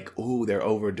cringy, like, ooh, they're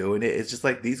overdoing it. It's just,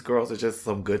 like, these girls are just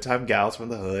some good time gals from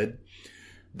the hood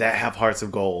that have hearts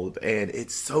of gold. And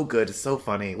it's so good. It's so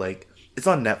funny. Like, it's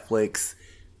on Netflix.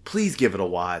 Please give it a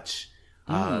watch.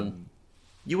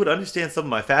 You would understand some of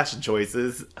my fashion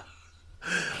choices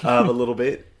a little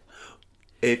bit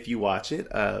if you watch it.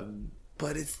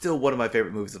 But it's still one of my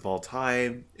favorite movies of all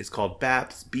time. It's called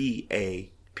BAPS,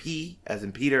 B-A-P, as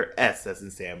in Peter, S as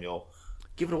in Samuel.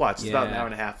 Give it a watch. It's about an hour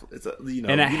and a half. It's and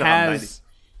it has,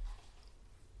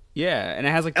 and it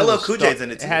has like LL Cool J's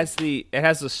in it too. It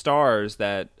has the stars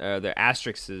that the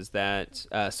asterisks that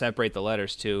separate the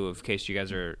letters too, in case you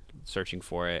guys are searching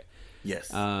for it.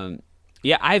 Yes.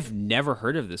 Yeah, I've never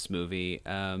heard of this movie.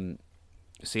 So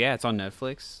yeah, it's on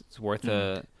Netflix. It's worth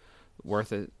a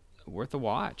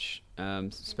watch.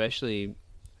 Especially,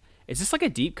 is this like a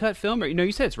deep cut film? Or,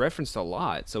 you said it's referenced a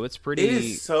lot, so it's pretty. It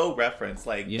is so referenced.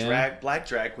 Like, Black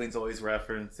drag queens always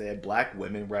reference it. Black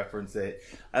women reference it.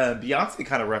 Beyonce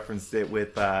kind of referenced it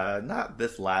with not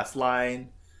this last line,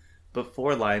 but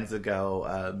 4 lines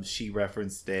ago. She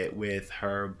referenced it with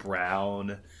her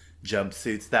brown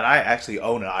jumpsuits that I actually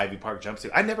own, an Ivy Park jumpsuit.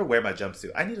 I never wear my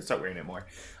jumpsuit. I need to start wearing it more.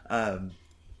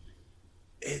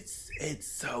 It's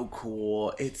so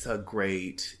cool. It's a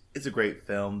great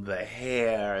film. The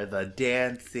hair, the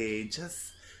dancing,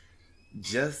 it's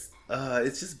just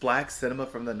Black cinema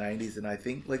from the 90s, and I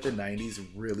think, like, the 90s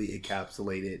really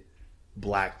encapsulated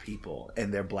Black people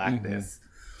and their Blackness.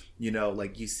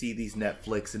 Like, you see these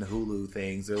Netflix and Hulu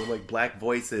things, or like Black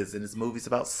voices, and it's movies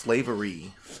about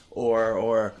slavery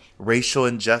or racial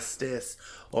injustice,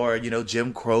 or,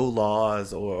 Jim Crow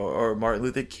laws, or Martin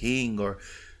Luther King, or,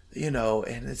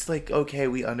 and it's like, okay,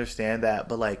 we understand that,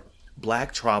 but, like,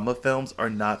 Black trauma films are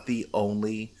not the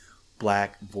only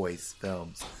Black voice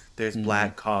films. There's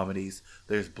Black comedies,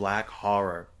 there's Black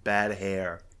horror, Bad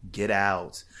Hair, Get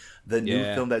Out, the new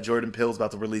film that Jordan Peele's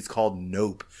about to release called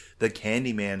Nope, the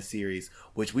Candyman series,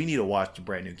 which we need to watch the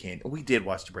brand new we did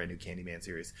watch the brand new Candyman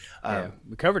series.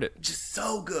 We covered it. Just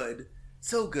so good.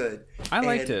 So good. I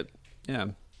liked it. Yeah.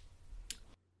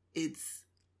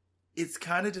 It's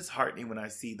kind of disheartening when I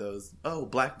see those,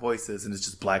 Black voices, and it's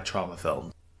just Black trauma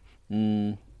films.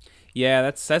 Yeah,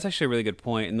 that's actually a really good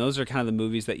point. And those are kind of the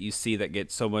movies that you see that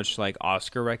get so much, like,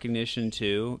 Oscar recognition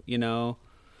too,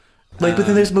 Like, but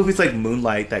then there's movies like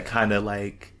Moonlight that kind of,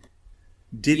 like,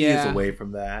 deviates away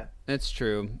from that. That's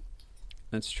true.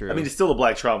 I mean, it's still a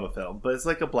Black trauma film, but it's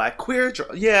like a Black queer.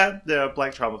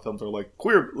 Black trauma films are like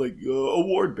queer, like,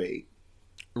 award bait.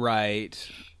 Right.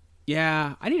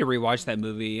 Yeah, I need to rewatch that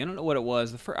movie. I don't know what it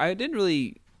was.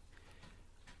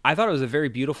 I thought it was a very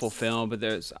beautiful film, but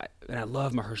and I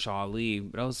love Mahershala Ali,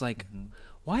 but I was like,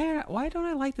 why don't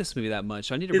I like this movie that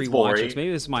much? I need to rewatch it.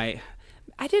 Maybe it's I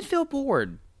did feel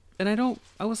bored, and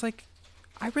I was like,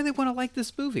 I really want to like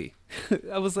this movie.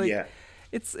 I was like,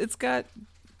 it's got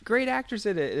great actors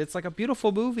in it. It's like a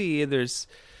beautiful movie, and there's,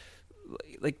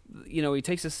 like, he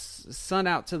takes his son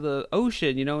out to the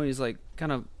ocean, and he's like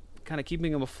kind of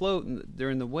keeping him afloat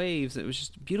during the waves. It was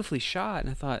just beautifully shot, and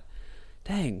I thought,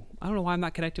 dang, I don't know why I'm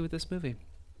not connected with this movie.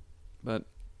 But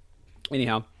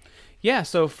anyhow, yeah,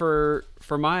 so for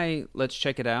my Let's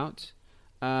Check It Out,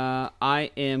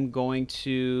 I am going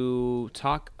to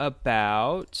talk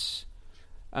about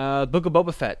Book of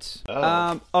Boba Fett.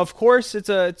 Of course, it's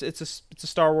a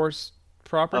Star Wars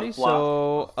property,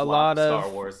 so a lot of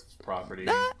Star Wars property.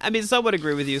 I mean, some would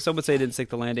agree with you. Some would say it didn't stick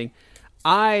the landing.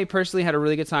 I personally had a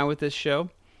really good time with this show.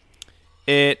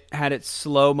 It had its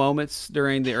slow moments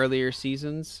during the earlier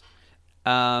seasons,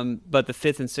 but the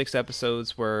 5th and 6th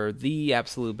episodes were the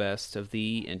absolute best of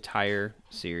the entire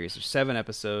series. There's 7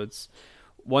 episodes.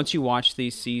 Once you watch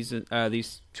these 2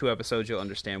 episodes, you'll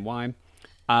understand why.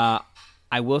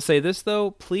 I will say this,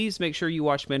 though. Please make sure you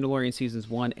watch Mandalorian Seasons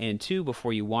 1 and 2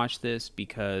 before you watch this,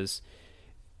 because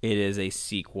it is a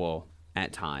sequel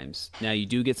at times. Now, you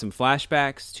do get some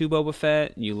flashbacks to Boba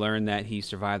Fett, and you learn that he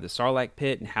survived the Sarlacc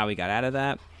pit and how he got out of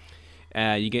that.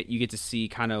 You get to see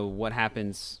kind of what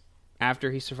happens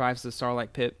after he survives the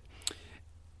Sarlacc pit,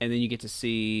 and then you get to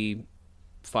see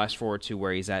flash forward to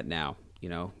where he's at now, you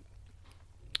know.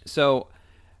 So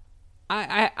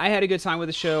I had a good time with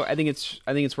the show. I think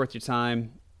it's worth your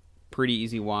time. Pretty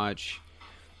easy watch.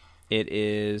 It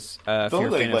is. It's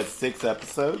only like 6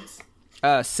 episodes.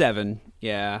 7,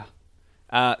 yeah.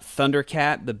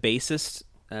 Thundercat, the bassist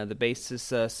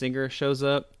singer, shows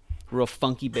up. Real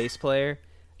funky bass player.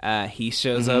 He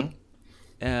shows up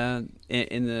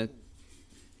in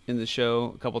the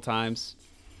show a couple times.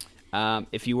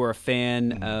 If you were a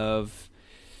fan of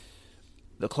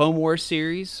the Clone Wars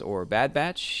series or Bad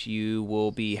Batch, you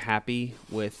will be happy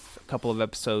with a couple of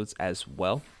episodes as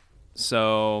well.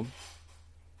 So,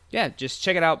 yeah, just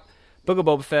check it out. Book of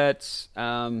Boba Fett.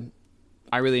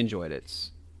 I really enjoyed it.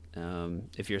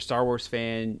 If you're a Star Wars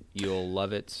fan, you'll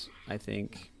love it, I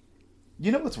think.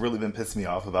 You know what's really been pissing me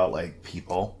off about, like,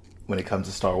 people when it comes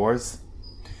to Star Wars?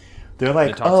 They're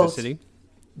like, the toxicity.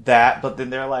 That, but then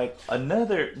they're like,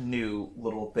 another new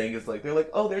little thing is like, they're like,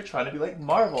 oh, they're trying to be like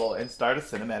Marvel and start a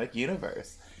cinematic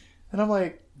universe. And I'm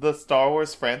like, the Star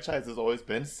Wars franchise has always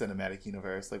been cinematic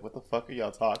universe. Like, what the fuck are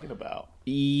y'all talking about?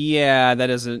 Yeah, that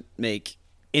doesn't make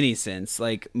any sense.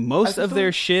 Like, most of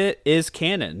their shit is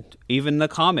canon. Even the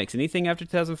comics, anything after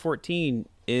 2014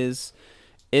 is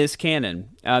canon.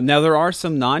 Now, there are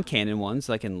some non-canon ones,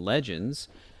 like in Legends,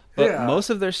 but most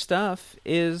of their stuff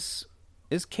is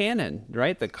canon,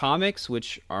 right? The comics,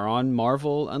 which are on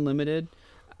Marvel Unlimited,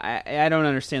 I don't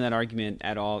understand that argument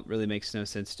at all. It really makes no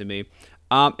sense to me.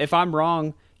 If I'm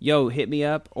wrong, hit me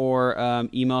up or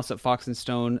email us at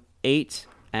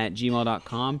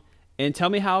foxandstone8@gmail.com and tell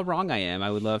me how wrong I am. I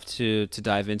would love to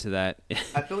dive into that.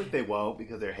 I feel like they won't,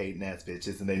 because they're hating ass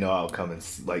bitches and they know I'll come and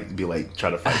like be like try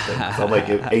to fight them. So I'm like,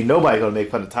 ain't nobody gonna make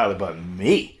fun of Tyler but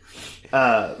me.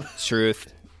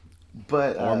 Truth.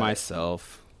 But or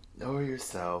myself. Or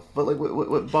yourself. But like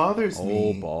what bothers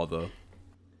me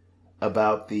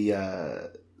about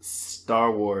the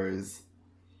Star Wars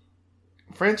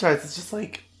franchise is just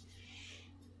like,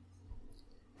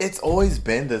 it's always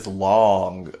been this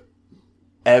long,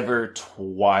 ever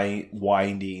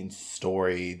winding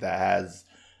story that has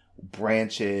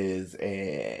branches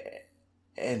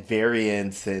and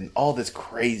variants and all this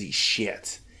crazy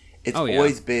shit. It's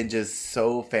always been just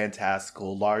so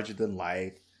fantastical, larger than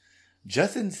life,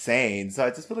 just insane. So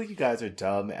I just feel like you guys are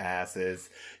dumb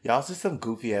asses. Y'all just some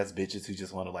goofy ass bitches who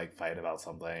just want to like fight about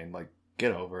something. Like,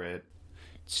 get over it.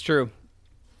 It's true.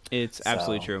 It's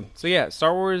absolutely true. So yeah,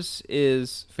 Star Wars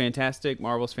is fantastic.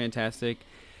 Marvel's fantastic.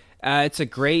 It's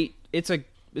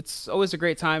always a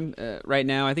great time right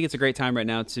now. I think it's a great time right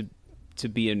now to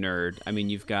be a nerd. I mean,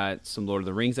 you've got some Lord of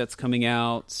the Rings that's coming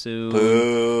out soon.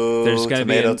 Boo! There's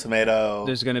gonna tomato.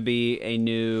 There's gonna be a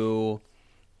new.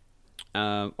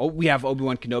 We have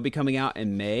Obi-Wan Kenobi coming out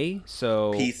in May.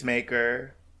 So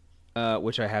Peacemaker,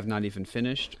 which I have not even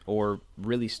finished or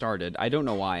really started. I don't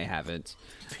know why I haven't.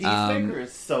 Peacemaker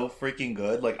is so freaking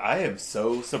good. Like, I am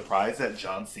so surprised that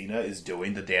John Cena is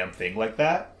doing the damn thing like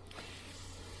that.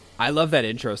 I love that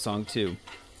intro song too.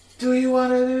 Do you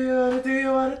wanna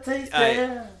taste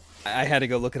it? I had to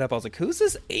go look it up. I was like, who's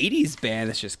this 80s band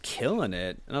that's just killing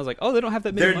it? And I was like, oh, they don't have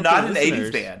that many. They're not an listeners.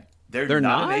 80s band. They're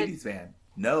not an 80s band.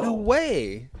 No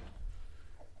way.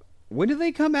 When did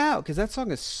they come out? Because that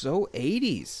song is so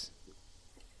 80s.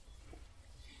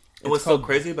 What's so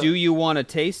crazy about Do You Want to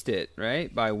Taste It,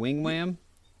 right? By Wing Wham?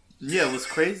 Yeah, what's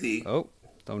crazy... Oh,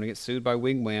 don't want to get sued by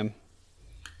Wing Wham.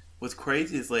 What's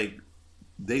crazy is, like,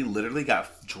 they literally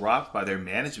got dropped by their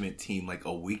management team, like,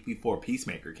 a week before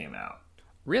Peacemaker came out.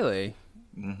 Really?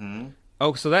 Mm-hmm.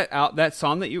 Oh, so that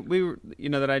song that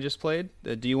that I just played,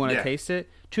 Do You Want to Taste It?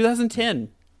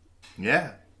 2010.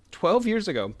 Yeah. 12 years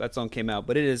ago that song came out,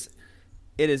 but it is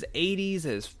 80s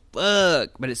as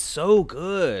fuck, but it's so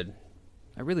good.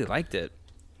 I really liked it.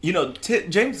 You know,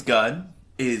 James Gunn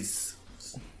is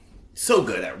so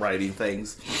good at writing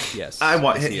things. Yes. I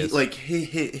want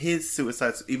his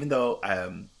Suicide, even though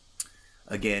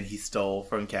again, he stole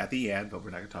from Kathy Ann, but we're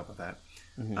not going to talk about that.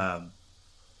 Mm-hmm.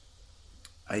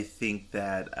 I think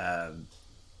that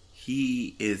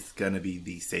he is going to be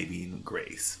the saving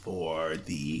grace for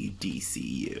the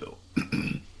DCU.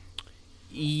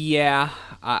 Yeah,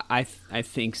 I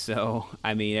think so.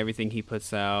 I mean, everything he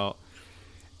puts out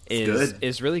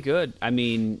is really good. I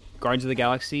mean, Guardians of the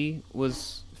Galaxy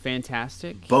was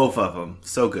fantastic. Both of them,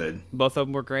 so good. Both of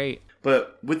them were great.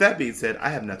 But with that being said, I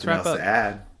have nothing else to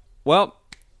add. Well,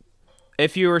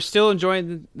 if you are still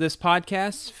enjoying this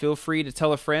podcast, feel free to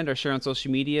tell a friend or share on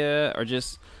social media or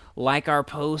just like our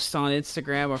posts on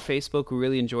Instagram or Facebook. We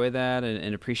really enjoy that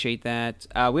and appreciate that.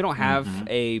 We don't have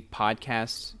a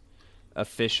podcast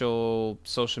official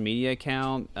social media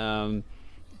account,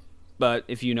 but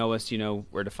if you know us, you know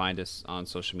where to find us on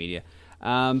social media.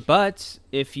 But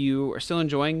if you are still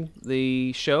enjoying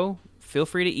the show, feel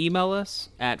free to email us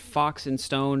at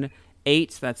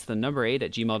foxandstone8, that's the number 8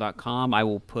 at gmail.com. I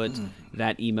will put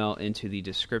that email into the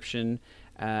description,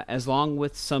 as long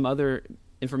with some other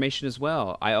information as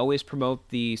well. I always promote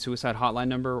the suicide hotline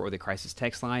number or the crisis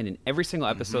text line in every single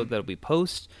episode that we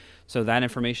post, so that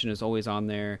information is always on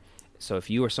there. So if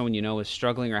you or someone you know is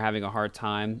struggling or having a hard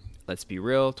time, let's be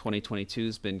real, 2022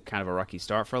 has been kind of a rocky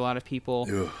start for a lot of people.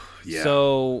 Ugh, yeah.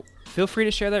 So feel free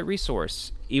to share that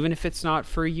resource. Even if it's not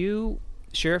for you,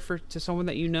 share it to someone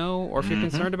that you know, or if you're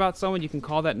concerned about someone, you can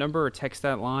call that number or text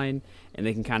that line, and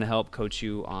they can kind of help coach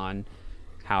you on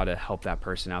how to help that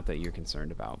person out that you're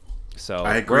concerned about. So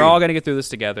we're all going to get through this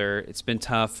together. It's been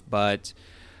tough, but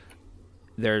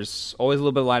there's always a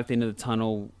little bit of light at the end of the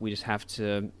tunnel. We just have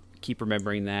to keep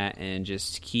remembering that and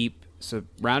just keep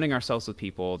surrounding ourselves with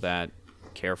people that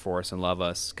care for us and love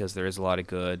us, because there is a lot of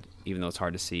good, even though it's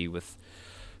hard to see with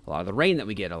a lot of the rain that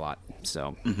we get a lot.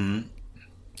 So,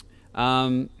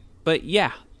 but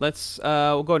yeah,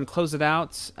 we'll go ahead and close it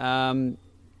out.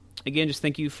 Again, just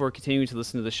thank you for continuing to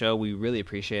listen to the show. We really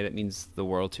appreciate it. It means the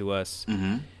world to us.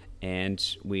 And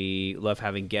we love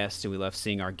having guests, and we love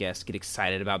seeing our guests get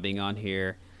excited about being on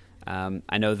here.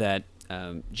 I know that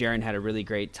Jaren had a really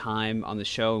great time on the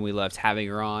show, and we loved having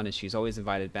her on, and she's always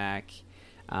invited back.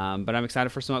 But I'm excited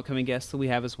for some upcoming guests that we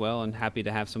have as well, and happy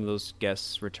to have some of those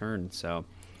guests return. So,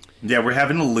 yeah, we're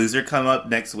having a loser come up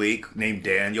next week named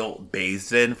Daniel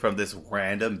Basin from this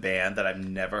random band that I've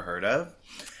never heard of.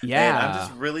 Yeah. And I'm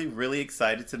just really, really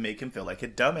excited to make him feel like a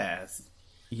dumbass.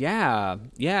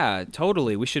 Yeah,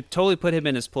 totally. We should totally put him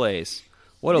in his place.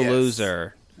 What a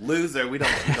loser. Loser, we don't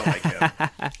like him.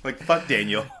 Like, fuck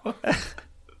Daniel.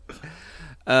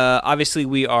 Obviously,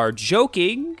 we are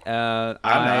joking. I'm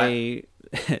not.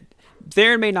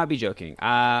 Darren may not be joking.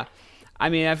 I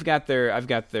mean, I've got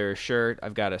their shirt.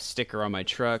 I've got a sticker on my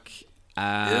truck.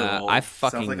 I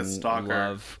fucking sounds like a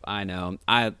stalker. I know.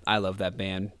 I love that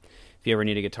band. If you ever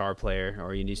need a guitar player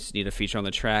or you just need a feature on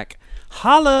the track,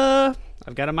 holla!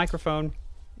 I've got a microphone.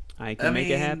 I can make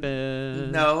it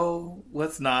happen. No,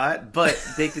 let's not. But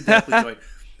they could definitely join.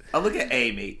 Oh, look at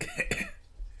Amy.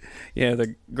 Yeah,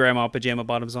 the grandma pajama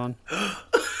bottoms on.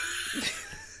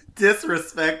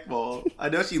 Disrespectful. I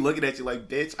know she's looking at you like,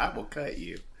 bitch, I will cut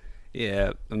you.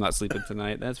 Yeah, I'm not sleeping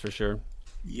tonight, that's for sure.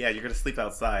 Yeah, you're going to sleep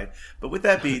outside. But with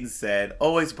that being said,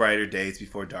 always brighter days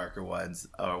before darker ones.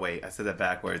 Oh, wait, I said that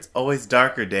backwards. Always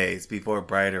darker days before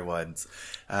brighter ones.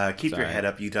 Keep your head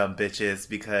up, you dumb bitches,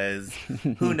 because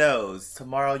who knows?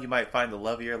 Tomorrow you might find the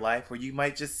love of your life, or you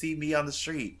might just see me on the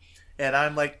street. And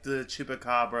I'm like the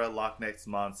Chupacabra, Loch Ness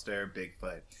Monster,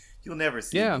 Bigfoot. You'll never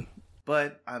see me.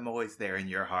 But I'm always there in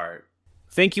your heart.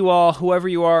 Thank you all, whoever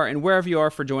you are and wherever you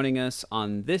are, for joining us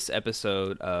on this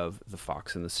episode of The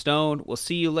Fox and the Stone. We'll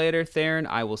see you later, Theron.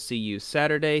 I will see you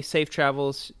Saturday. Safe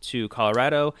travels to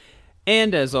Colorado.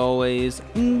 And as always,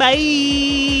 bye!